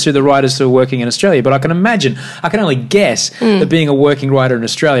whatsoever to the writers who are working in Australia, but I can only guess that being a working writer in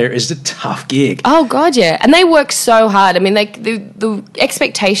Australia is a tough gig. Oh God, yeah. And they work so hard. I mean, the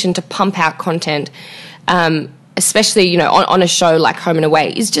expectation to pump out content, especially, on a show like Home and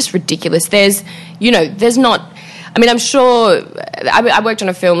Away, is just ridiculous. There's not... I mean, I'm sure... I worked on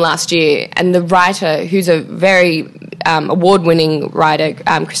a film last year, and the writer, who's a very award-winning writer,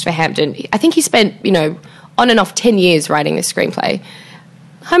 Christopher Hampton, I think he spent, on and off 10 years writing this screenplay.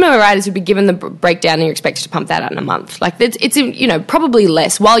 Home and Away writers would be given the breakdown and you're expected to pump that out in a month. Like, it's probably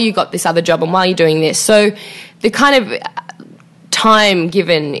less while you got this other job and while you're doing this. So the kind of time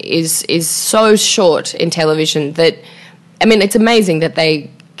given is so short in television that... I mean, it's amazing that they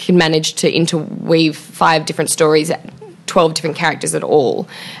can manage to interweave 5 different stories, 12 different characters at all.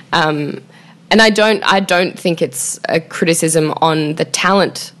 And I don't think it's a criticism on the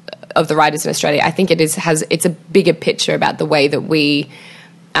talent of the writers in Australia. I think it's a bigger picture about the way that we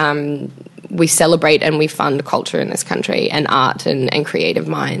celebrate and we fund culture in this country and art and creative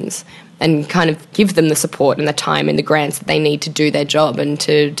minds, and kind of give them the support and the time and the grants that they need to do their job and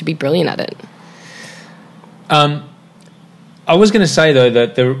to be brilliant at it. I was going to say, though,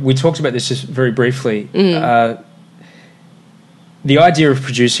 that we talked about this just very briefly. The idea of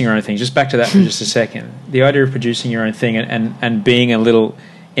producing your own thing, just back to that for just a second, the idea of producing your own thing and being in a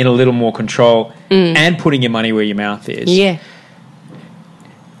little more control and putting your money where your mouth is. Yeah.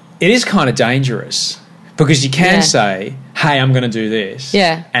 It is kind of dangerous because you can say, hey, I'm going to do this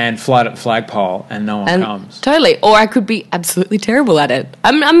and fly it at the flagpole and no one comes. Totally. Or I could be absolutely terrible at it.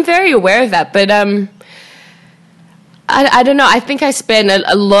 I'm very aware of that, but... I don't know. I think I spend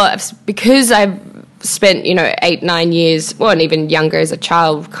a lot, because I've spent, 8, 9 years, well, and even younger as a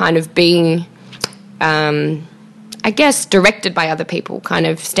child, kind of being, I guess, directed by other people, kind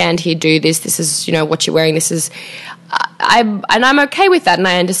of stand here, do this, this is, what you're wearing, this is... I'm okay with that, and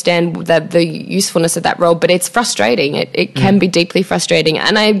I understand the usefulness of that role, but it's frustrating. It can be deeply frustrating,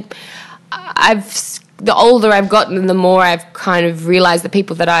 and the older I've gotten, the more I've kind of realised the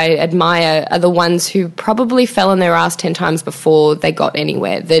people that I admire are the ones who probably fell on their ass 10 times before they got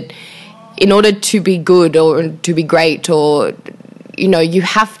anywhere. That in order to be good or to be great, or, you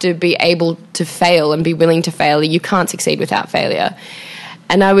have to be able to fail and be willing to fail. You can't succeed without failure.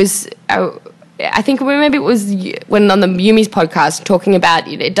 And I think maybe it was when on the Yumi's podcast talking about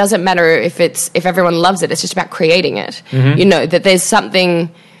it doesn't matter if everyone loves it, it's just about creating it. Mm-hmm. That there's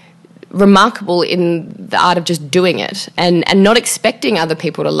something remarkable in the art of just doing it and not expecting other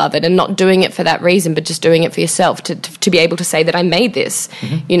people to love it and not doing it for that reason, but just doing it for yourself to be able to say that I made this,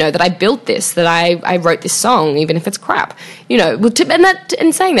 that I built this, that I wrote this song, even if it's crap,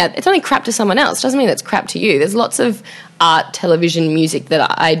 and saying that it's only crap to someone else doesn't mean it's crap to you. There's lots of art, television, music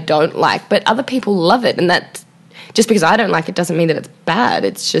that I don't like, but other people love it, and that just because I don't like it doesn't mean that it's bad.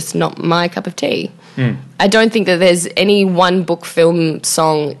 It's just not my cup of tea. I don't think that there's any one book, film,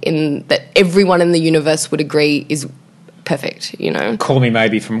 song that everyone in the universe would agree is perfect, Call Me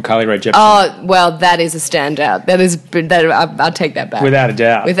Maybe from Carly Rae Jepsen. Oh, well, that is a standout. I'll take that back. Without a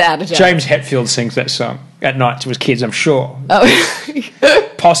doubt. Without a doubt. James Hetfield sings that song at night to his kids, I'm sure.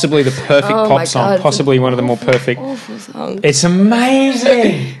 Oh. Possibly the perfect pop song. Possibly one of the more perfect. Awful song. It's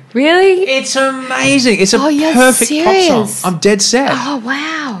amazing. Really? It's amazing. It's a perfect pop song. I'm dead set. Oh,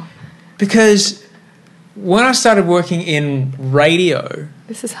 wow. Because when I started working in radio...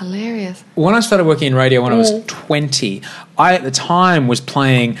 This is hilarious. When I started working in radio when I was 20, I at the time was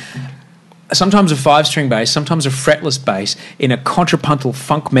playing sometimes a 5-string bass, sometimes a fretless bass in a contrapuntal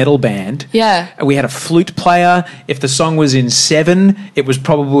funk metal band. Yeah. We had a flute player. If the song was in 7, it was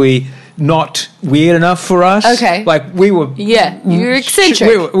probably not weird enough for us. Okay. Like we were... Yeah, you're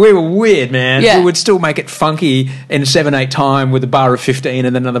eccentric. We were weird, man. Yeah. We would still make it funky in 7/8 time with a bar of 15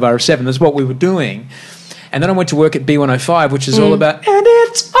 and then another bar of 7. That's what we were doing. And then I went to work at B105, which is all about, and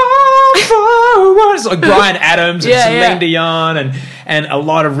it's all for one. It's like Bryan Adams and Celine Dion and a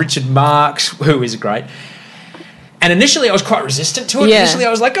lot of Richard Marx, who is great. And initially I was quite resistant to it. Yeah. Initially I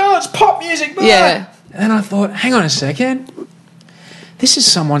was like, oh, it's pop music. Blah. Yeah. And then I thought, hang on a second. This is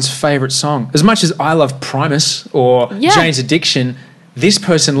someone's favourite song. As much as I love Primus or Jane's Addiction, this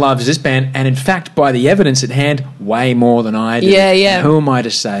person loves this band, and in fact, by the evidence at hand, way more than I do. Yeah, yeah. And who am I to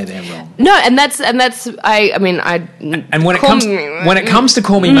say they're wrong? No, and that's And when it comes to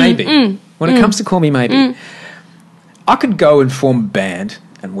Call Me Maybe, I could go and form a band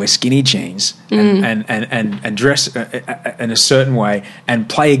and wear skinny jeans and dress in a certain way and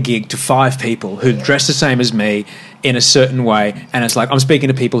play a gig to 5 people who dress the same as me in a certain way, and it's like I'm speaking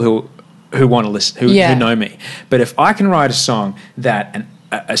to people who want to listen, who know me. But if I can write a song that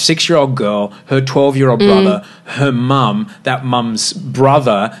a 6-year-old girl, her 12-year-old brother, her mum, that mum's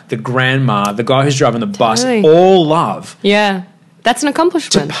brother, the grandma, the guy who's driving the bus, all love. Yeah, that's an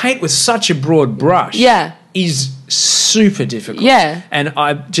accomplishment. To paint with such a broad brush is super difficult. Yeah. And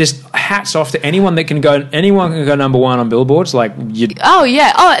I just hats off to anyone that can go number 1 on billboards. Like and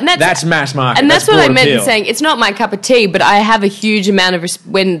that's mass market. And that's what I meant in in saying it's not my cup of tea, but I have a huge amount of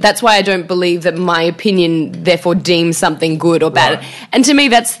that's why I don't believe that my opinion therefore deems something good or bad. Right. And to me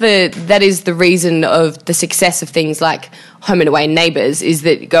that is the reason of the success of things like Home and Away and Neighbours, is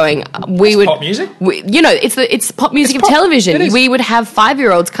that pop music? It's pop music of television. We would have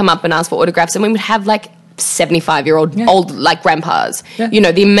 5-year-olds come up and ask for autographs, and we would have like 75-year-old old like grandpas. Yeah.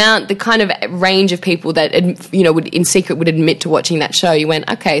 The kind of range of people that would in secret would admit to watching that show. You went,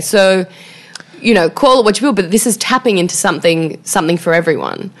 okay, so call it what you will, but this is tapping into something for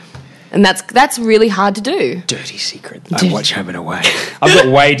everyone. And that's really hard to do. Dirty secret. I watch Home and Away. I've got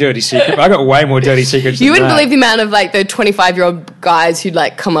way dirty secret. I got way more dirty secrets. You wouldn't believe the amount of like the 25-year-old guys who'd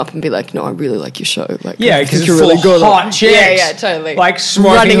like come up and be like, "No, I really like your show." Like, because you're really good. Hot chicks. Yeah, totally. Like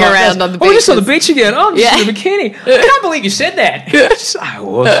smoking running around on the beach. Oh, just on the beach again. Oh, I'm just in a bikini. I can't believe you said that. So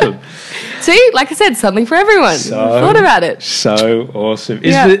awesome. See, like I said, something for everyone. Thought about it. So awesome.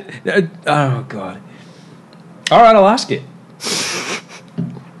 Oh God. All right, I'll ask you.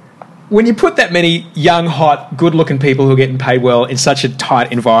 When you put that many young, hot, good-looking people who are getting paid well in such a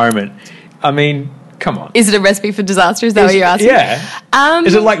tight environment, I mean, come on. Is it a recipe for disaster? Is that what you're asking? Yeah.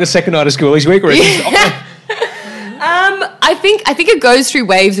 Is it like the second night of Schoolies Week? Or I think it goes through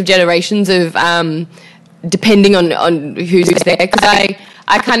waves of generations of depending on who's there. Because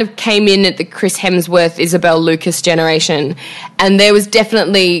I kind of came in at the Chris Hemsworth, Isabel Lucas generation, and there was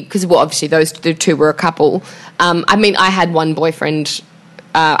definitely, because obviously the two were a couple. I had one boyfriend.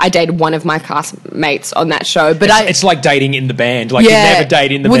 I dated one of my classmates on that show, but it's like dating in the band. Like you never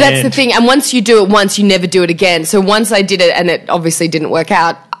date in the band. Well, that's the thing. And once you do it once, you never do it again. So once I did it, and it obviously didn't work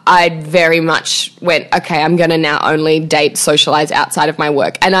out, I very much went, okay, I'm going to now only date, socialise outside of my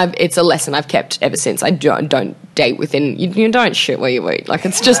work. And it's a lesson I've kept ever since. I don't date within, you don't shit where you eat. Like,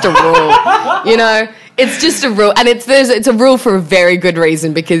 it's just a rule, It's just a rule, and it's a rule for a very good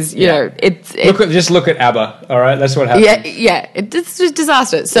reason, because just look at ABBA. All right, that's what happened. It's just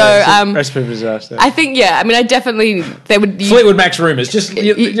disaster. So recipe for disaster. I think I definitely they would. Fleetwood Mac's Rumours. Just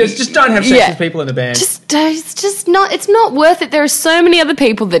don't have sex with people in the band. It's just not. It's not worth it. There are so many other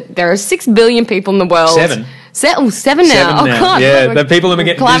people there are 6 billion people in the world. 7. 7 now. Seven now. God! Yeah, the people who are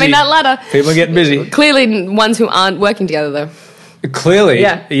getting climbing busy. that ladder. People are getting busy. Clearly, ones who aren't working together though. Clearly,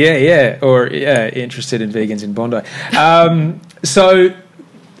 interested in vegans in Bondi. So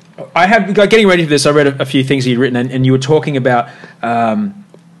I have, getting ready for this, I read a few things you'd written, and you were talking about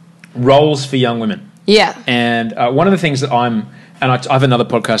roles for young women. Yeah. And one of the things that I have another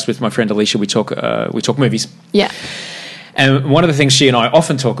podcast with my friend Alicia. We talk movies. Yeah. And one of the things she and I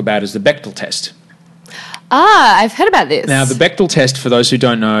often talk about is the Bechdel test. I've heard about this. Now, the Bechdel test, for those who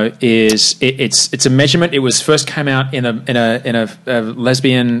don't know, is it's a measurement. It was first came out in a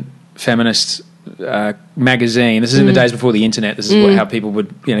lesbian feminist magazine. This is in the days before the internet. This is how people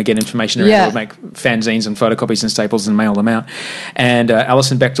would get information around. They would make fanzines and photocopies and staples and mail them out. And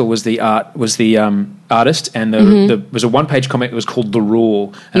Alison Bechdel was the artist, and there was a one-page comic that was called The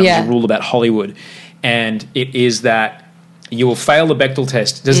Rule, and it was a rule about Hollywood. And it is that you will fail the Bechdel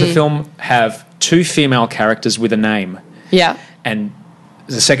test. Does the film have 2 female characters with a name? Yeah. And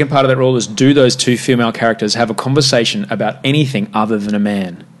the second part of that rule is, do those 2 female characters have a conversation about anything other than a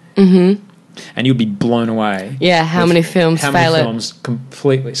man? Mm-hmm. And you'll be blown away. Yeah, how many films fail it? How many films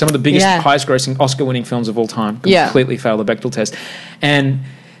completely. Some of the biggest, highest-grossing, Oscar-winning films of all time completely fail the Bechdel test. And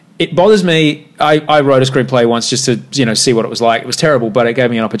it bothers me. I wrote a screenplay once just to see what it was like. It was terrible, but it gave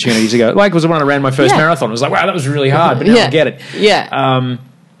me an opportunity to go. Like, it was when I ran my first marathon. It was like, wow, that was really hard, but now I get it. Yeah.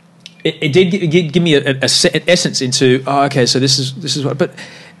 It did give me an essence into, so this is what, but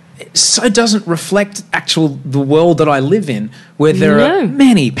it so doesn't reflect the world that I live in, where there are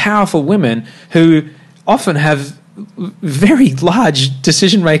many powerful women who often have very large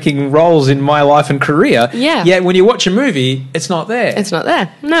decision-making roles in my life and career. Yeah. Yet when you watch a movie, it's not there. It's not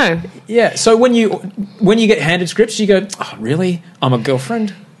there. No. Yeah. So when you when you get handed scripts, you go, oh, really? I'm a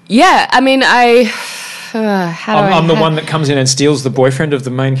girlfriend? Yeah, I mean, I'm the one that comes in and steals the boyfriend of the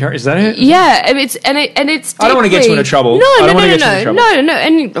main character. Is that it? Yeah, it's deeply, I don't want to get you into trouble. No,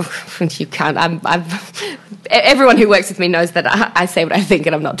 and you can't. Everyone who works with me knows that I say what I think,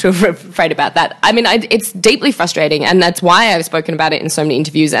 and I'm not too afraid about that. I mean, it's deeply frustrating, and that's why I've spoken about it in so many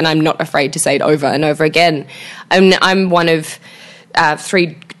interviews, and I'm not afraid to say it over and over again. I'm one of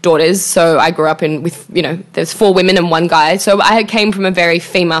 3 daughters, so I grew up there's 4 women and 1 guy, so I came from a very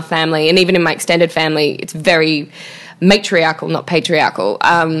female family, and even in my extended family, it's very matriarchal, not patriarchal.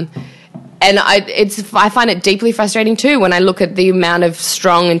 And I find it deeply frustrating too when I look at the amount of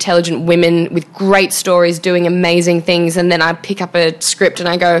strong, intelligent women with great stories doing amazing things, and then I pick up a script and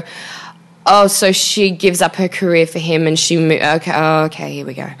I go, oh, so she gives up her career for him, and okay, here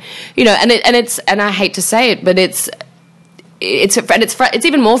we go, and I hate to say it, but it's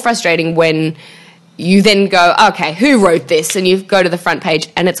even more frustrating when you then go, okay, who wrote this? And you go to the front page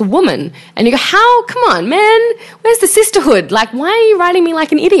and it's a woman. And you go, how? Come on, man. Where's the sisterhood? Like, why are you writing me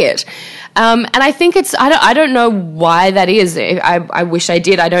like an idiot? And I think I don't know why that is. I wish I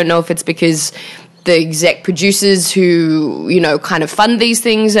did. I don't know if it's because the exec producers who, kind of fund these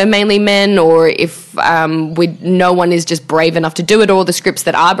things are mainly men, or if no one is just brave enough to do it, or the scripts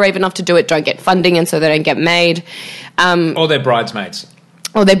that are brave enough to do it don't get funding and so they don't get made. Or they're bridesmaids.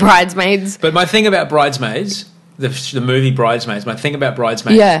 But my thing about Bridesmaids, the movie Bridesmaids,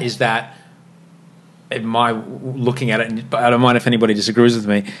 is that, looking at it, I don't mind if anybody disagrees with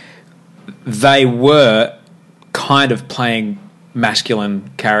me, they were kind of playing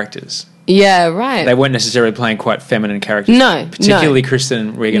masculine characters. Yeah, right. They weren't necessarily playing quite feminine characters. No, particularly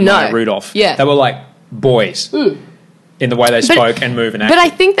Kristen Wiig and Maya Rudolph. Yeah. They were like boys in the way they spoke and move and act. But I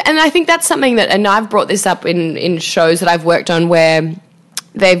think that's something that, and I've brought this up in shows that I've worked on where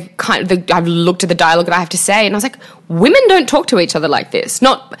I've looked at the dialogue that I have to say, and I was like, women don't talk to each other like this.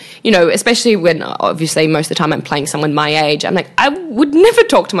 Not, especially when obviously most of the time I'm playing someone my age. I'm like, I would never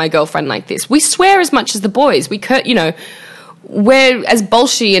talk to my girlfriend like this. We swear as much as the boys. We're as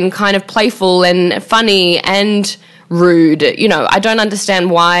bolshy and kind of playful and funny and rude. I don't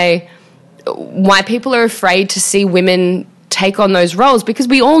understand why people are afraid to see women take on those roles, because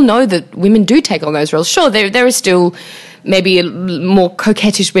we all know that women do take on those roles. Sure, there is still maybe more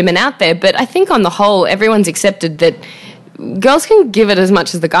coquettish women out there, but I think on the whole, everyone's accepted that girls can give it as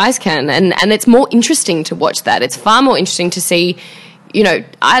much as the guys can, and it's more interesting to watch that. It's far more interesting to see,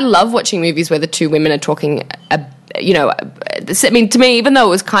 I love watching movies where the 2 women are talking, I mean, to me, even though it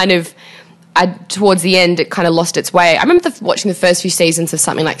was kind of, towards the end, it kind of lost its way. I remember watching the first few seasons of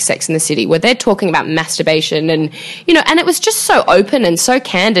something like Sex and the City, where they're talking about masturbation and, and it was just so open and so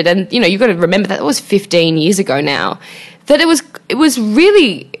candid. And, you've got to remember that was 15 years ago now, that it was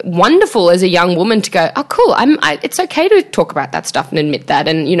really wonderful as a young woman to go, oh, cool, it's okay to talk about that stuff and admit that,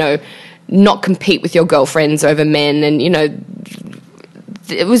 and, not compete with your girlfriends over men. And,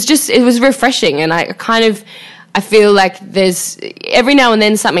 it was refreshing. And I feel like there's every now and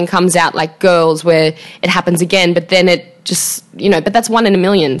then something comes out like Girls where it happens again, but then it just, but that's 1 in a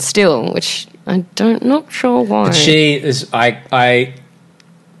million still, which not sure why. But she is, I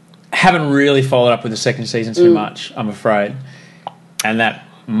haven't really followed up with the second season too much, I'm afraid. And that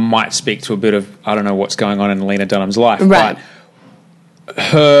might speak to a bit of, I don't know what's going on in Lena Dunham's life. Right. But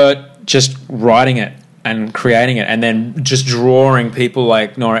her just writing it and creating it, and then just drawing people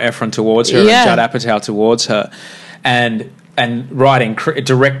like Nora Ephron towards her and Judd Apatow towards her, and writing,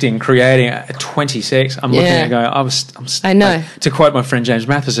 directing, creating at 26. I'm looking at it going, I know. To quote my friend James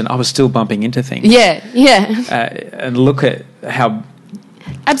Matheson, I was still bumping into things. Yeah. And look at how...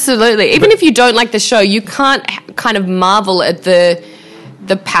 Absolutely. Even if you don't like the show, you can't kind of marvel at the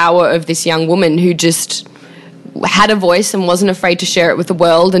power of this young woman who just had a voice and wasn't afraid to share it with the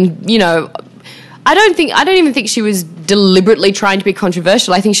world. And, I don't even think she was deliberately trying to be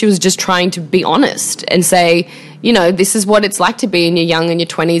controversial. I think she was just trying to be honest and say, this is what it's like to be in your young and your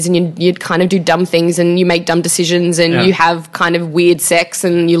 20s, and you kind of do dumb things and you make dumb decisions and you have kind of weird sex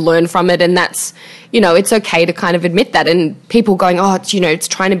and you learn from it, and that's, it's okay to kind of admit that. And people going, oh, it's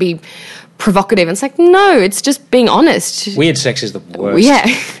trying to be provocative. And it's like, no, it's just being honest. Weird sex is the worst. Yeah.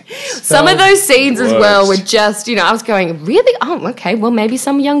 Some of those scenes as well were just, I was going, really? Oh, okay, well, maybe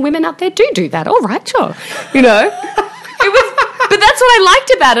some young women out there do that. All right, sure. But that's what I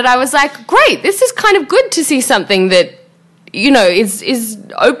liked about it. I was like, great, this is kind of good to see something that, is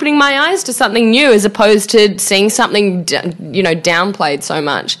opening my eyes to something new, as opposed to seeing something, downplayed so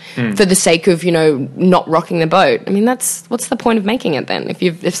much for the sake of, not rocking the boat. I mean, what's the point of making it then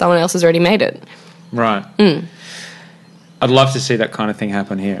if someone else has already made it? Right. I'd love to see that kind of thing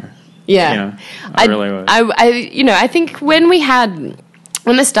happen here. Yeah. You know, I really would. I think when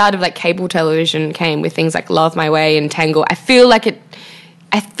the start of like cable television came with things like Love My Way and Tangle, I feel like it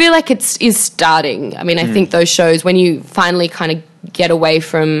is starting. I mean, I think those shows, when you finally kind of get away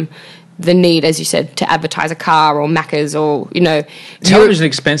from the need, as you said, to advertise a car or Macca's or, you know... Television's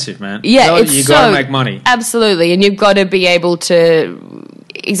expensive, man. Yeah, you've got to make money. Absolutely, and you've got to be able to...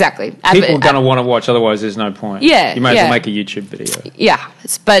 Exactly. People are going to want to watch, otherwise there's no point. Yeah, you might as well make a YouTube video. Yeah,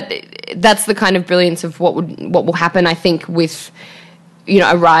 but that's the kind of brilliance of what will happen, I think, with, you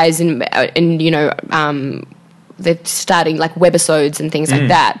know, a rise in you know... they're starting like webisodes and things like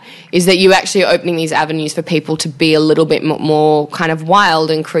that, is that you actually are opening these avenues for people to be a little bit more kind of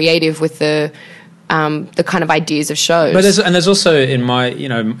wild and creative with the kind of ideas of shows. But there's also, in my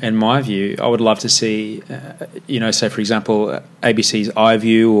view, I would love to see, say for example, ABC's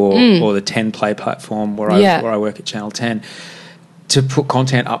iView or the 10 Play platform where I work at Channel 10, to put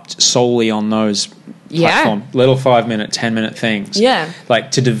content up solely on those platforms, little 5-minute, 10-minute things. Yeah.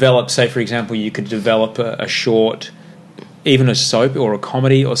 Like to develop, say for example, you could develop a short, even a soap or a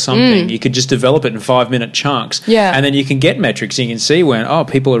comedy or something. You could just develop it in 5-minute chunks. Yeah. And then you can get metrics. You can see when,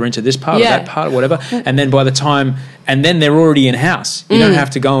 people are into this part or that part or whatever. And then by the time, and then they're already in-house. You don't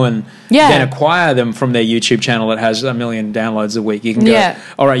have to go and then acquire them from their YouTube channel that has 1 million downloads a week. You can go,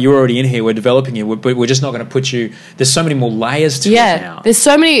 all right, you're already in here. We're developing you, but we're just not going to put you. There's so many more layers to it now. There's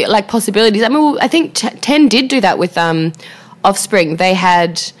so many like possibilities. I mean, I think 10 did do that with Offspring. They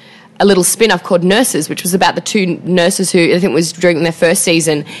had a little spin-off called Nurses, which was about the two nurses who I think was during their first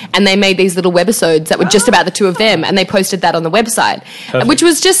season, and they made these little webisodes that were just about the two of them, and they posted that on the website. Perfect. Which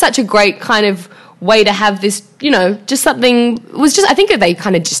was just such a great kind of way to have this, just something. It was just, I think they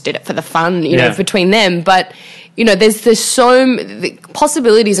kind of just did it for the fun, between them. But there's the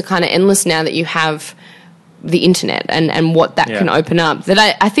possibilities are kind of endless now that you have the internet and what that can open up,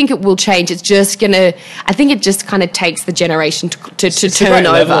 that I think it will change. It's just I think it just kind of takes the generation to turn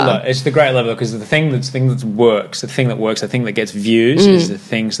over. It's the great level, because the thing that works, the thing that gets views is the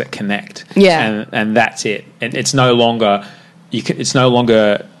things that connect. Yeah. And that's it. And it's no longer,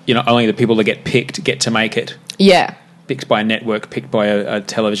 only the people that get picked get to make it. Yeah. Picked by a network, picked by a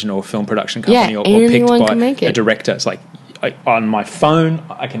television or film production company, or picked by a director. It's like, on my phone,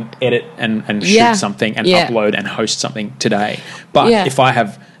 I can edit and shoot something and upload and host something today. But if I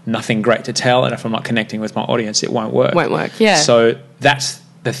have nothing great to tell and if I'm not connecting with my audience, it won't work. Yeah. So that's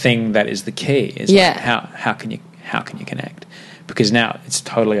the thing that is the key. Is like how can you connect? Because now it's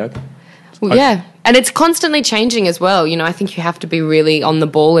totally open. Well, yeah, and it's constantly changing as well. I think you have to be really on the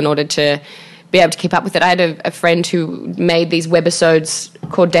ball in order to be able to keep up with it. I had a friend who made these webisodes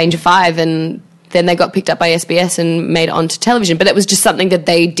called Danger 5, and then they got picked up by SBS and made it onto television. But it was just something that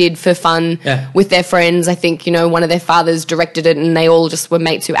they did for fun with their friends. I think, one of their fathers directed it, and they all just were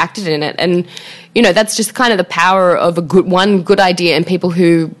mates who acted in it. And, that's just kind of the power of a good idea and people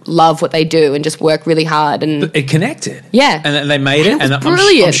who love what they do and just work really hard. And it connected. Yeah. And they made it. And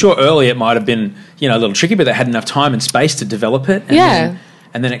brilliant. I'm sure early it might have been, a little tricky, but they had enough time and space to develop it.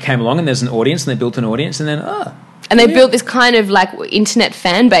 And then it came along and there's an audience, and they built an audience, and then, and they built this kind of like internet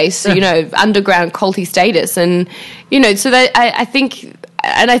fan base, underground culty status. And, so I think,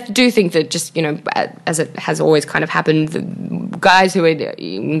 and I do think that just, as it has always kind of happened, the guys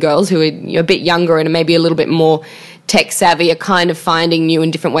girls who are a bit younger and maybe a little bit more tech savvy are kind of finding new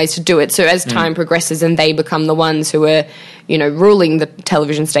and different ways to do it. So as time progresses and they become the ones who are, ruling the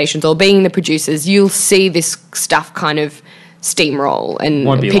television stations or being the producers, you'll see this stuff kind of steamroll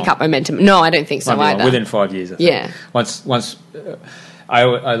and pick up momentum. No, I don't think so either. Within 5 years, I think. Yeah. Once I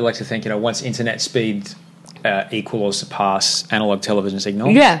like to think, once internet speed equal or surpass analog television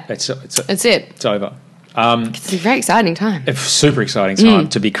signal, that's it. It's over. It's a very exciting time. It's a super exciting time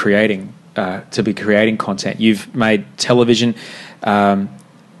to be creating content. You've made television, and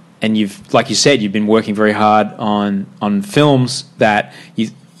you've, like you said, you've been working very hard on films that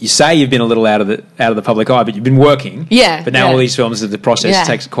you say you've been a little out of the public eye, but you've been working. Yeah. But now all these films, the process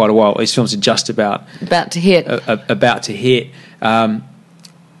takes quite a while. These films are just about to hit. About to hit. And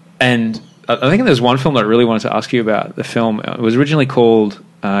I think there's one film that I really wanted to ask you about. The film, it was originally called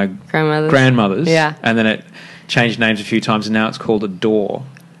Grandmothers. Yeah. And then it changed names a few times, and now it's called Adore.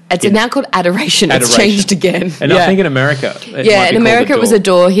 It's now called Adoration. It's changed again. And I think in America, in America it was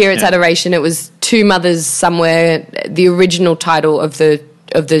Adore. Here it's Adoration. It was two mothers somewhere. The original title of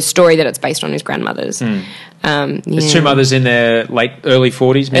the story that it's based on is Grandmothers. There's two mothers in their early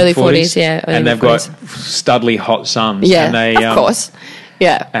 40s, mid 40s, and they've got studly hot sons. Yeah, and they, of course.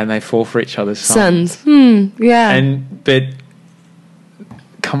 Yeah, and they fall for each other's sons. Yeah, but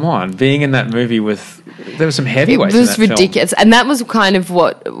come on, being in that movie with There were some heavyweights. It was in that ridiculous, and that was kind of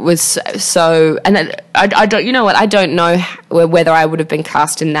what was so. And I don't, you know what? I don't know whether I would have been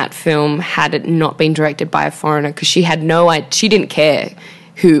cast in that film had it not been directed by a foreigner, because she had she didn't care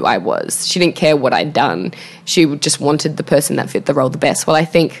who I was. She didn't care what I'd done. She just wanted the person that fit the role the best. Well, I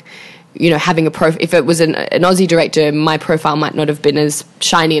think, you know, having if it was an Aussie director, my profile might not have been as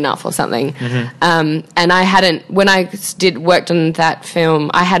shiny enough or something. And I hadn't, when I worked on that film,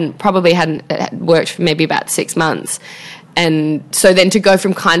 I probably hadn't worked for maybe about 6 months. And so then to go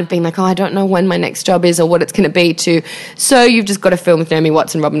from kind of being like, oh, I don't know when my next job is or what it's going to be, to, so you've just got a film with Naomi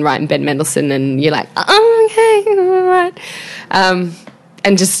Watts and Robin Wright and Ben Mendelsohn, and you're like, oh, okay, all right.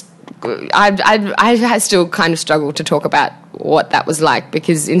 And just, I still kind of struggle to talk about what that was like,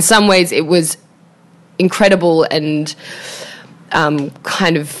 because in some ways it was incredible and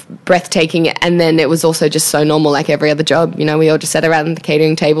kind of breathtaking, and then it was also just so normal, like every other job. You know, we all just sat around the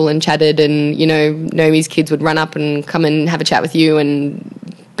catering table and chatted, and, you know, Naomi's kids would run up and come and have a chat with you, and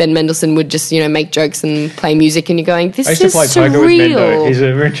Ben Mendelsohn would just, you know, make jokes and play music, and you're going, this is surreal. I used to play poker with Mendo. He's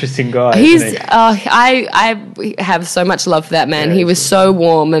a very interesting guy. I have so much love for that man. Yeah, he was so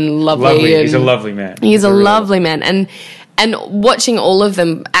warm and lovely. He's a lovely man. He's a lovely man. And watching all of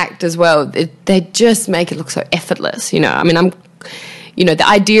them act as well, they just make it look so effortless, you know. I mean, you know, the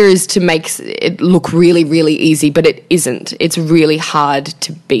idea is to make it look really, really easy, but it isn't. It's really hard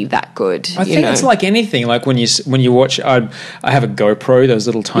to be that good. I think it's like anything. Like when you watch, I have a GoPro, those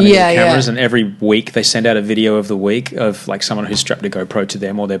little tiny little cameras, and every week they send out a video of the week of like someone who's strapped a GoPro to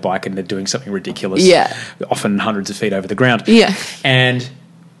them or their bike and they're doing something ridiculous. Yeah, often hundreds of feet over the ground. Yeah, and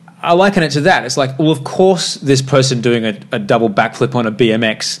I liken it to that. It's like, well, of course, this person doing a double backflip on a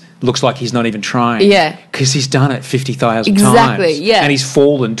BMX looks like he's not even trying. Yeah. Because he's done it 50,000 times. Exactly, yeah. And he's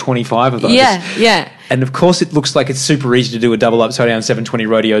fallen 25 of those. Yeah. And of course, it looks like it's super easy to do a double upside down 720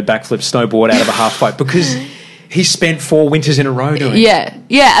 rodeo backflip snowboard out of a half pipe, because he's spent 4 winters in a row doing it.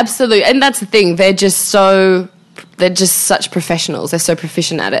 Yeah, absolutely. And that's the thing. They're just such professionals. They're so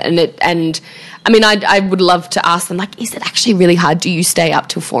proficient at it. And I mean, I would love to ask them, like, is it actually really hard? Do you stay up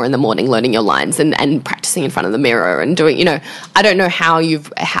till 4 a.m. learning your lines and practicing in front of the mirror and doing, you know, I don't know how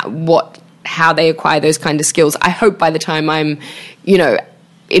they acquire those kind of skills. I hope by the time I'm, you know,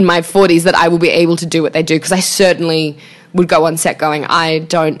 in my 40s that I will be able to do what they do, because I certainly would go on set going, I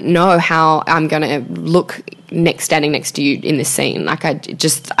don't know how I'm going to look standing next to you in this scene. Like, I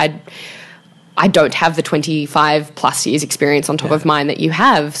don't have the 25 plus years experience on top of mine that you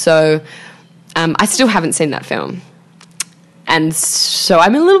have. So I still haven't seen that film. And so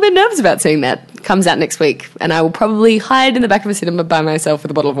I'm a little bit nervous about seeing that. It comes out next week, and I will probably hide in the back of a cinema by myself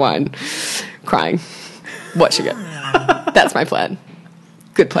with a bottle of wine, crying, watching it. That's my plan.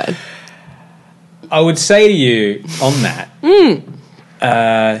 Good plan. I would say to you on that,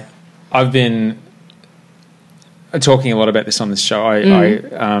 I've been talking a lot about this on this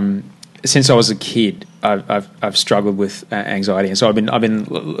show. Since I was a kid, I've struggled with anxiety, and so I've been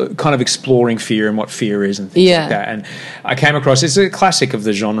kind of exploring fear and what fear is and things like that. And I came across, it's a classic of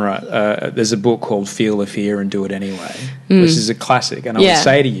the genre. There's a book called Feel the Fear and Do It Anyway, which is a classic. And I would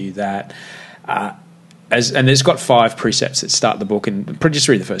say to you that, and it's got 5 precepts that start the book, and just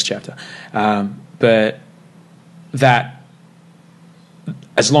read the first chapter. But that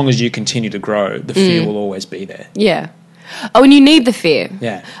as long as you continue to grow, the fear will always be there. Yeah. Oh, and you need the fear.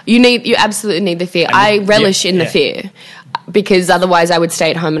 Yeah. You absolutely need the fear. I relish in the fear, because otherwise I would stay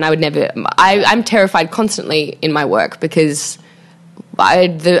at home and I would never... I'm terrified constantly in my work, because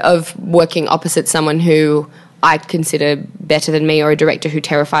of working opposite someone who I consider better than me, or a director who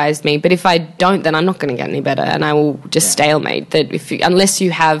terrifies me. But if I don't, then I'm not going to get any better, and I will just stalemate. That unless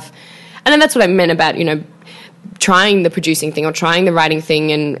you have... And then that's what I meant about, you know, trying the producing thing or trying the writing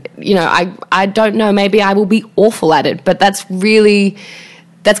thing, and, you know, I don't know, maybe I will be awful at it, but that's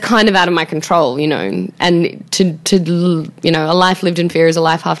kind of out of my control, you know. And to you know, a life lived in fear is a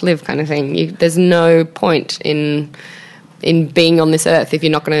life half lived kind of thing. There's no point in being on this earth if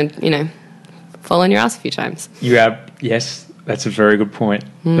you're not going to, you know, fall on your ass a few times. Yes, that's a very good point.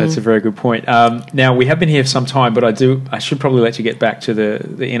 That's a very good point. Now, we have been here for some time, but I should probably let you get back to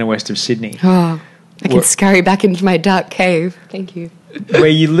the inner west of Sydney. Oh, I can scurry back into my dark cave. Thank you. Where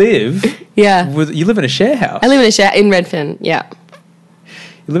you live? Yeah. You live in a share house? I live in a share in Redfern, yeah.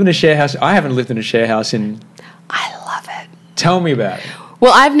 You live in a share house? I haven't lived in a share house in... I love it. Tell me about it.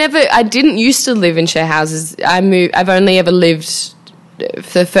 Well, I didn't used to live in share houses. I've only ever lived,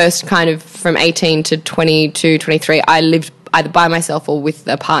 for the first kind of from 18 to 22, 23, I lived either by myself or with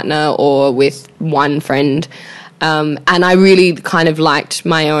a partner or with one friend. And I really kind of liked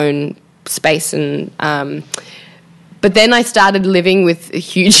my own space and But then I started living with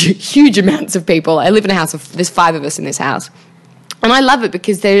huge amounts of people. I live in a house there's 5 of us in this house. And I love it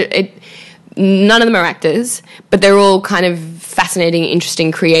because none of them are actors, but they're all kind of fascinating,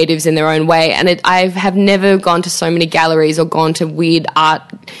 interesting creatives in their own way. And I have never gone to so many galleries or gone to weird art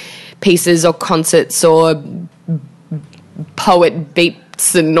pieces or concerts or poet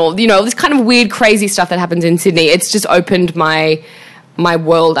beats and all, this kind of weird, crazy stuff that happens in Sydney. It's just opened my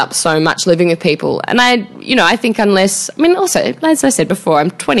world up so much living with people. And I think also, as I said before, I'm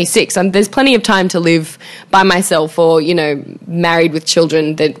 26. There's plenty of time to live by myself or, married with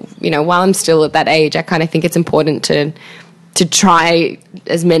children that, while I'm still at that age, I kind of think it's important to try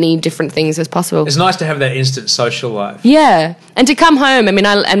as many different things as possible. It's nice to have that instant social life. Yeah. And to come home,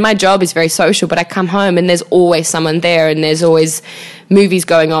 and my job is very social, but I come home and there's always someone there and there's always movies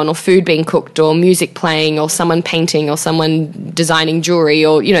going on or food being cooked or music playing or someone painting or someone designing jewellery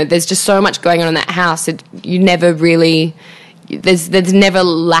or, there's just so much going on in that house. There's never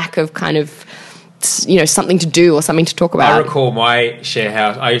lack of kind of, something to do or something to talk about. I recall my share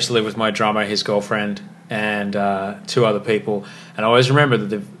house. I used to live with my drummer, his girlfriend, and 2 other people. And I always remember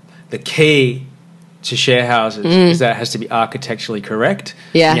that the key to share houses is that it has to be architecturally correct.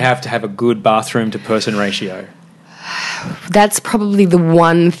 Yeah. And you have to have a good bathroom to person ratio. That's probably the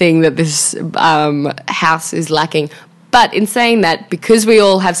one thing that this house is lacking. But in saying that, because we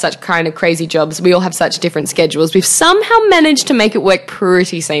all have such kind of crazy jobs, we all have such different schedules, we've somehow managed to make it work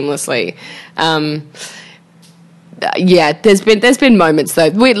pretty seamlessly. There's been moments though.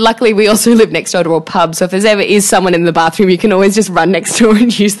 Luckily, we also live next door to a pub, so if there ever is someone in the bathroom, you can always just run next door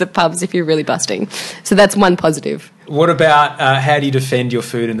and use the pubs if you're really busting. So that's one positive. What about how do you defend your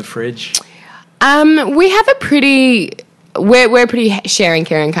food in the fridge? We have we're a pretty sharing,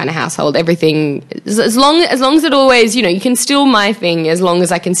 caring kind of household. Everything, as long as it always, you can steal my thing as long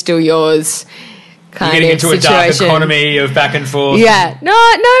as I can steal yours. Kind You're getting of into situation. a dark economy of back and forth. Yeah,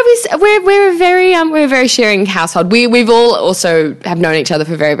 we're a very sharing household. We've all also have known each other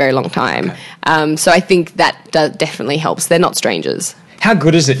for a very, very long time. Okay. So I think that definitely helps. They're not strangers. How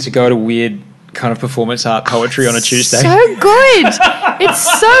good is it to go to weird kind of performance art poetry on a Tuesday? So good.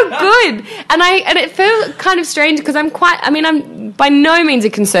 It's so good. And it felt kind of strange because I'm by no means a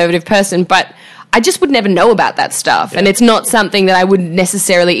conservative person, but I just would never know about that stuff. Yeah. And it's not something that I would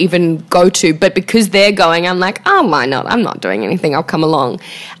necessarily even go to. But because they're going, I'm like, oh, why not? I'm not doing anything. I'll come along.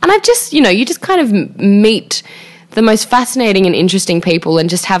 And I've just, you just kind of meet the most fascinating and interesting people and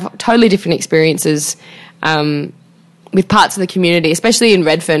just have totally different experiences with parts of the community, especially in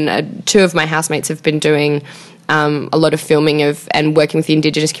Redfern. 2 of my housemates have been doing a lot of filming and working with the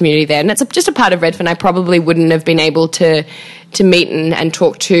Indigenous community there. And that's just a part of Redfern I probably wouldn't have been able to meet and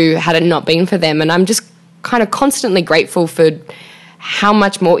talk to had it not been for them. And I'm just kind of constantly grateful for how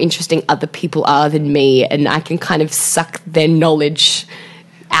much more interesting other people are than me, and I can kind of suck their knowledge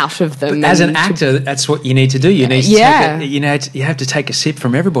out of them. But as an actor, that's what you need to do. You need to you have to take a sip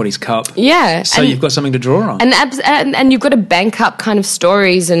from everybody's cup. Yeah. So you've got something to draw on. And you've got to bank up kind of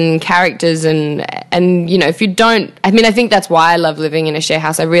stories and characters and if you don't, I think that's why I love living in a share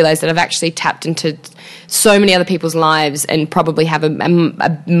house. I realise that I've actually tapped into so many other people's lives and probably have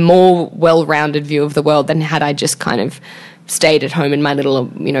a more well-rounded view of the world than had I just kind of stayed at home in my little,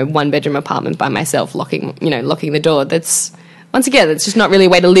 1-bedroom apartment by myself, locking the door. Once again, it's just not really a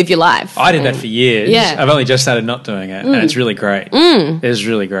way to live your life. I did that for years. Yeah. I've only just started not doing it, and it's really great. It's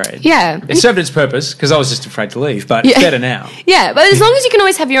really great. Yeah. It served its purpose, because I was just afraid to leave, but it's better now. Yeah, but as long as you can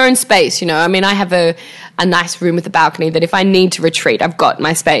always have your own space, I have a nice room with a balcony that if I need to retreat, I've got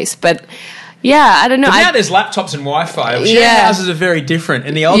my space. But yeah, I don't know. But now there's laptops and Wi-Fi. Sharing houses are very different.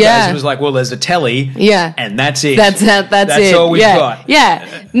 In the old days, it was like, well, there's a telly, and that's it. That's it. all we've got.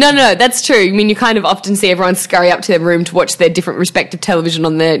 Yeah. No, that's true. You kind of often see everyone scurry up to their room to watch their different respective television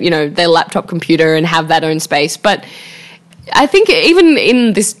on their, their laptop computer and have that own space. But I think even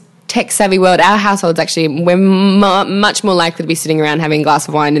in this tech-savvy world, our households actually, we're much more likely to be sitting around having a glass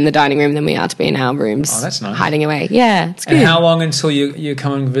of wine in the dining room than we are to be in our rooms. Oh, that's nice. Hiding away. Yeah, it's good. And how long until you're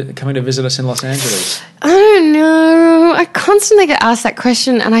coming to visit us in Los Angeles? I don't know. I constantly get asked that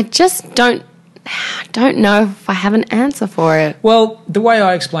question, and I just don't know if I have an answer for it. Well, the way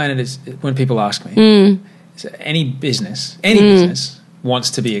I explain it is when people ask me, is any business wants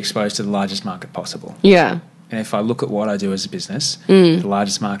to be exposed to the largest market possible. Yeah. And if I look at what I do as a business, the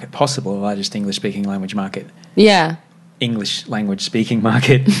largest market possible, the largest English-speaking language market, English language-speaking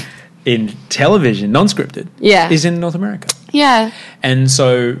market in television, non-scripted, is in North America. Yeah. And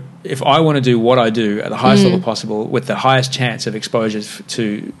so if I want to do what I do at the highest level possible with the highest chance of exposure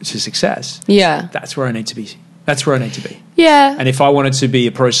to success, that's where I need to be. That's where I need to be. Yeah. And if I wanted to be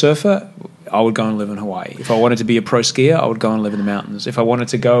a pro surfer, I would go and live in Hawaii. If I wanted to be a pro skier, I would go and live in the mountains. If I wanted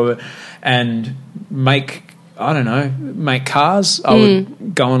to go and make cars, I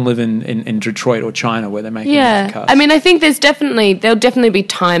would go and live in Detroit or China where they're making cars. I mean, I think there'll definitely be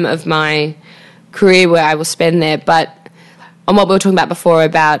time of my career where I will spend there, but on what we were talking about before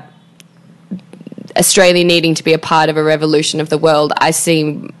about Australia needing to be a part of a revolution of the world, I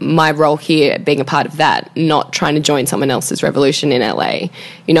see my role here being a part of that, not trying to join someone else's revolution in LA.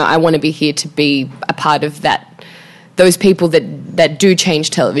 You know, I want to be here to be a part of that, those people that do change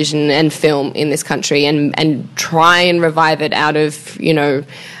television and film in this country and try and revive it out of the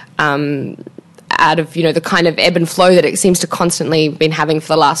kind of ebb and flow that it seems to constantly been having for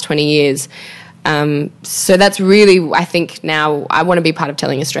the last 20 years. So that's really, I think now I want to be part of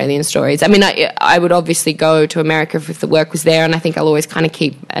telling Australian stories. I mean, I would obviously go to America if the work was there, and I think I'll always kind of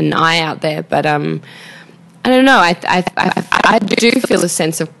keep an eye out there. But I don't know. I do feel a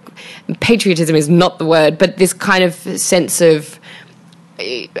sense of patriotism is not the word, but this kind of sense of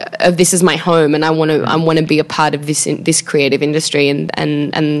this is my home, and I want to be a part of this creative industry and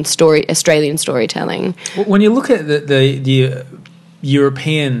Australian storytelling. When you look at the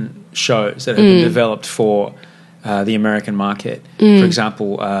European shows that have been developed for the American market, for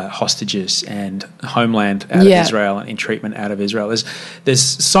example, Hostages and Homeland out of Israel and In Treatment out of Israel, there's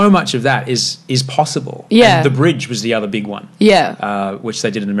so much of that is possible. Yeah. And The Bridge was the other big one. Yeah. Which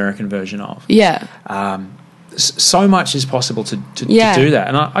they did an American version of. Yeah. So much is possible to do that.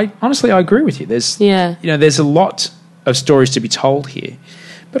 And I honestly, I agree with you. There's a lot of stories to be told here.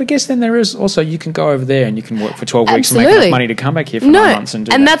 But I guess then there is also, you can go over there and you can work for 12 weeks and make enough money to come back here for 9 months and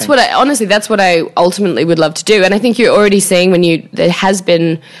do and that that's thing. that's what I ultimately would love to do. And I think you're already seeing there has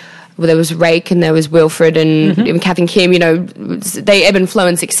been, there was Rake and there was Wilfred and even Kath and Kim, they ebb and flow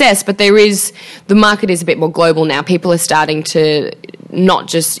in success, but the market is a bit more global now. People are starting to not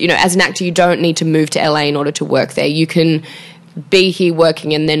just, as an actor, you don't need to move to LA in order to work there. You can be here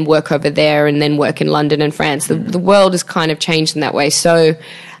working and then work over there and then work in London and France. The world has kind of changed in that way. So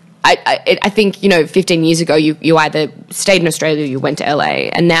I think, 15 years ago, you either stayed in Australia or you went to LA.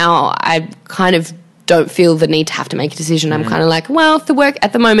 And now I kind of don't feel the need to have to make a decision. I'm kind of like, well, if the work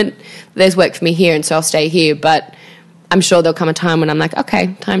at the moment, there's work for me here, and so I'll stay here. But I'm sure there'll come a time when I'm like,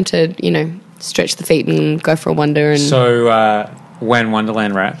 okay, time to, stretch the feet and go for a wander. And So when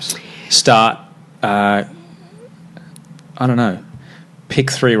Wonderland wraps, start... I don't know, pick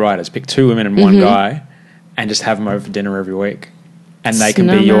 3 writers, pick 2 women and 1 guy, and just have them over for dinner every week. And they can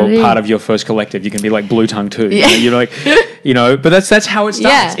be part of your first collective. You can be like Blue Tongue too. Yeah. You're like, but that's how it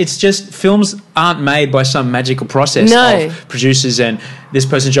starts. Yeah. It's just, films aren't made by some magical process of producers and this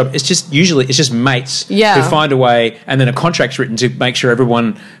person's job. It's just mates who find a way, and then a contract's written to make sure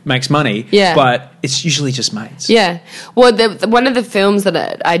everyone makes money. Yeah. But it's usually just mates. Yeah. Well, one of the films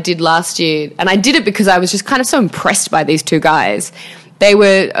that I did last year, and I did it because I was just kind of so impressed by these 2 guys. They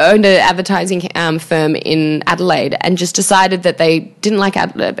owned an advertising firm in Adelaide and just decided that they didn't like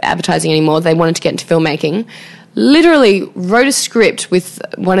advertising anymore. They wanted to get into filmmaking. Literally wrote a script with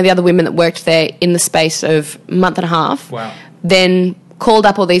one of the other women that worked there in the space of a month and a half. Wow. Then called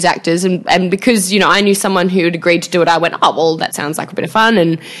up all these actors, and because, I knew someone who had agreed to do it, I went, oh, well, that sounds like a bit of fun.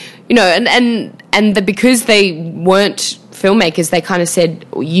 And, because they weren't filmmakers, they kind of said,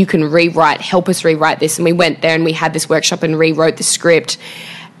 you can help us rewrite this. And we went there and we had this workshop and rewrote the script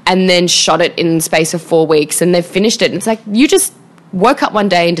and then shot it in the space of 4 weeks, and they've finished it. And it's like, you just woke up one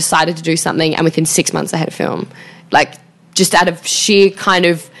day and decided to do something, and within 6 months I had a film. Like, just out of sheer kind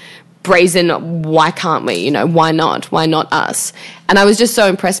of brazen, why can't we? Why not? Why not us? And I was just so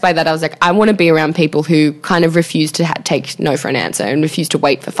impressed by that. I was like, I want to be around people who kind of refuse to take no for an answer and refuse to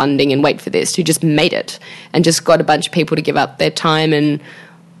wait for funding and wait for this, who just made it and just got a bunch of people to give up their time.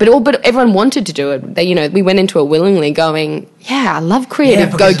 But everyone wanted to do it. We went into it willingly, going, "Yeah, I love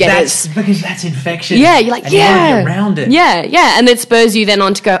creative go-getters." Because that's infectious. Yeah, you're like, and you want to get around it. Yeah, and it spurs you then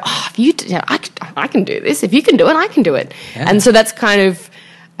on to go, "Oh, I can do this. If you can do it, I can do it." Yeah. And so that's kind of,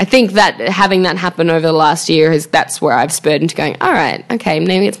 I think that having that happen over the last year that's where I've spurred into going, all right, okay,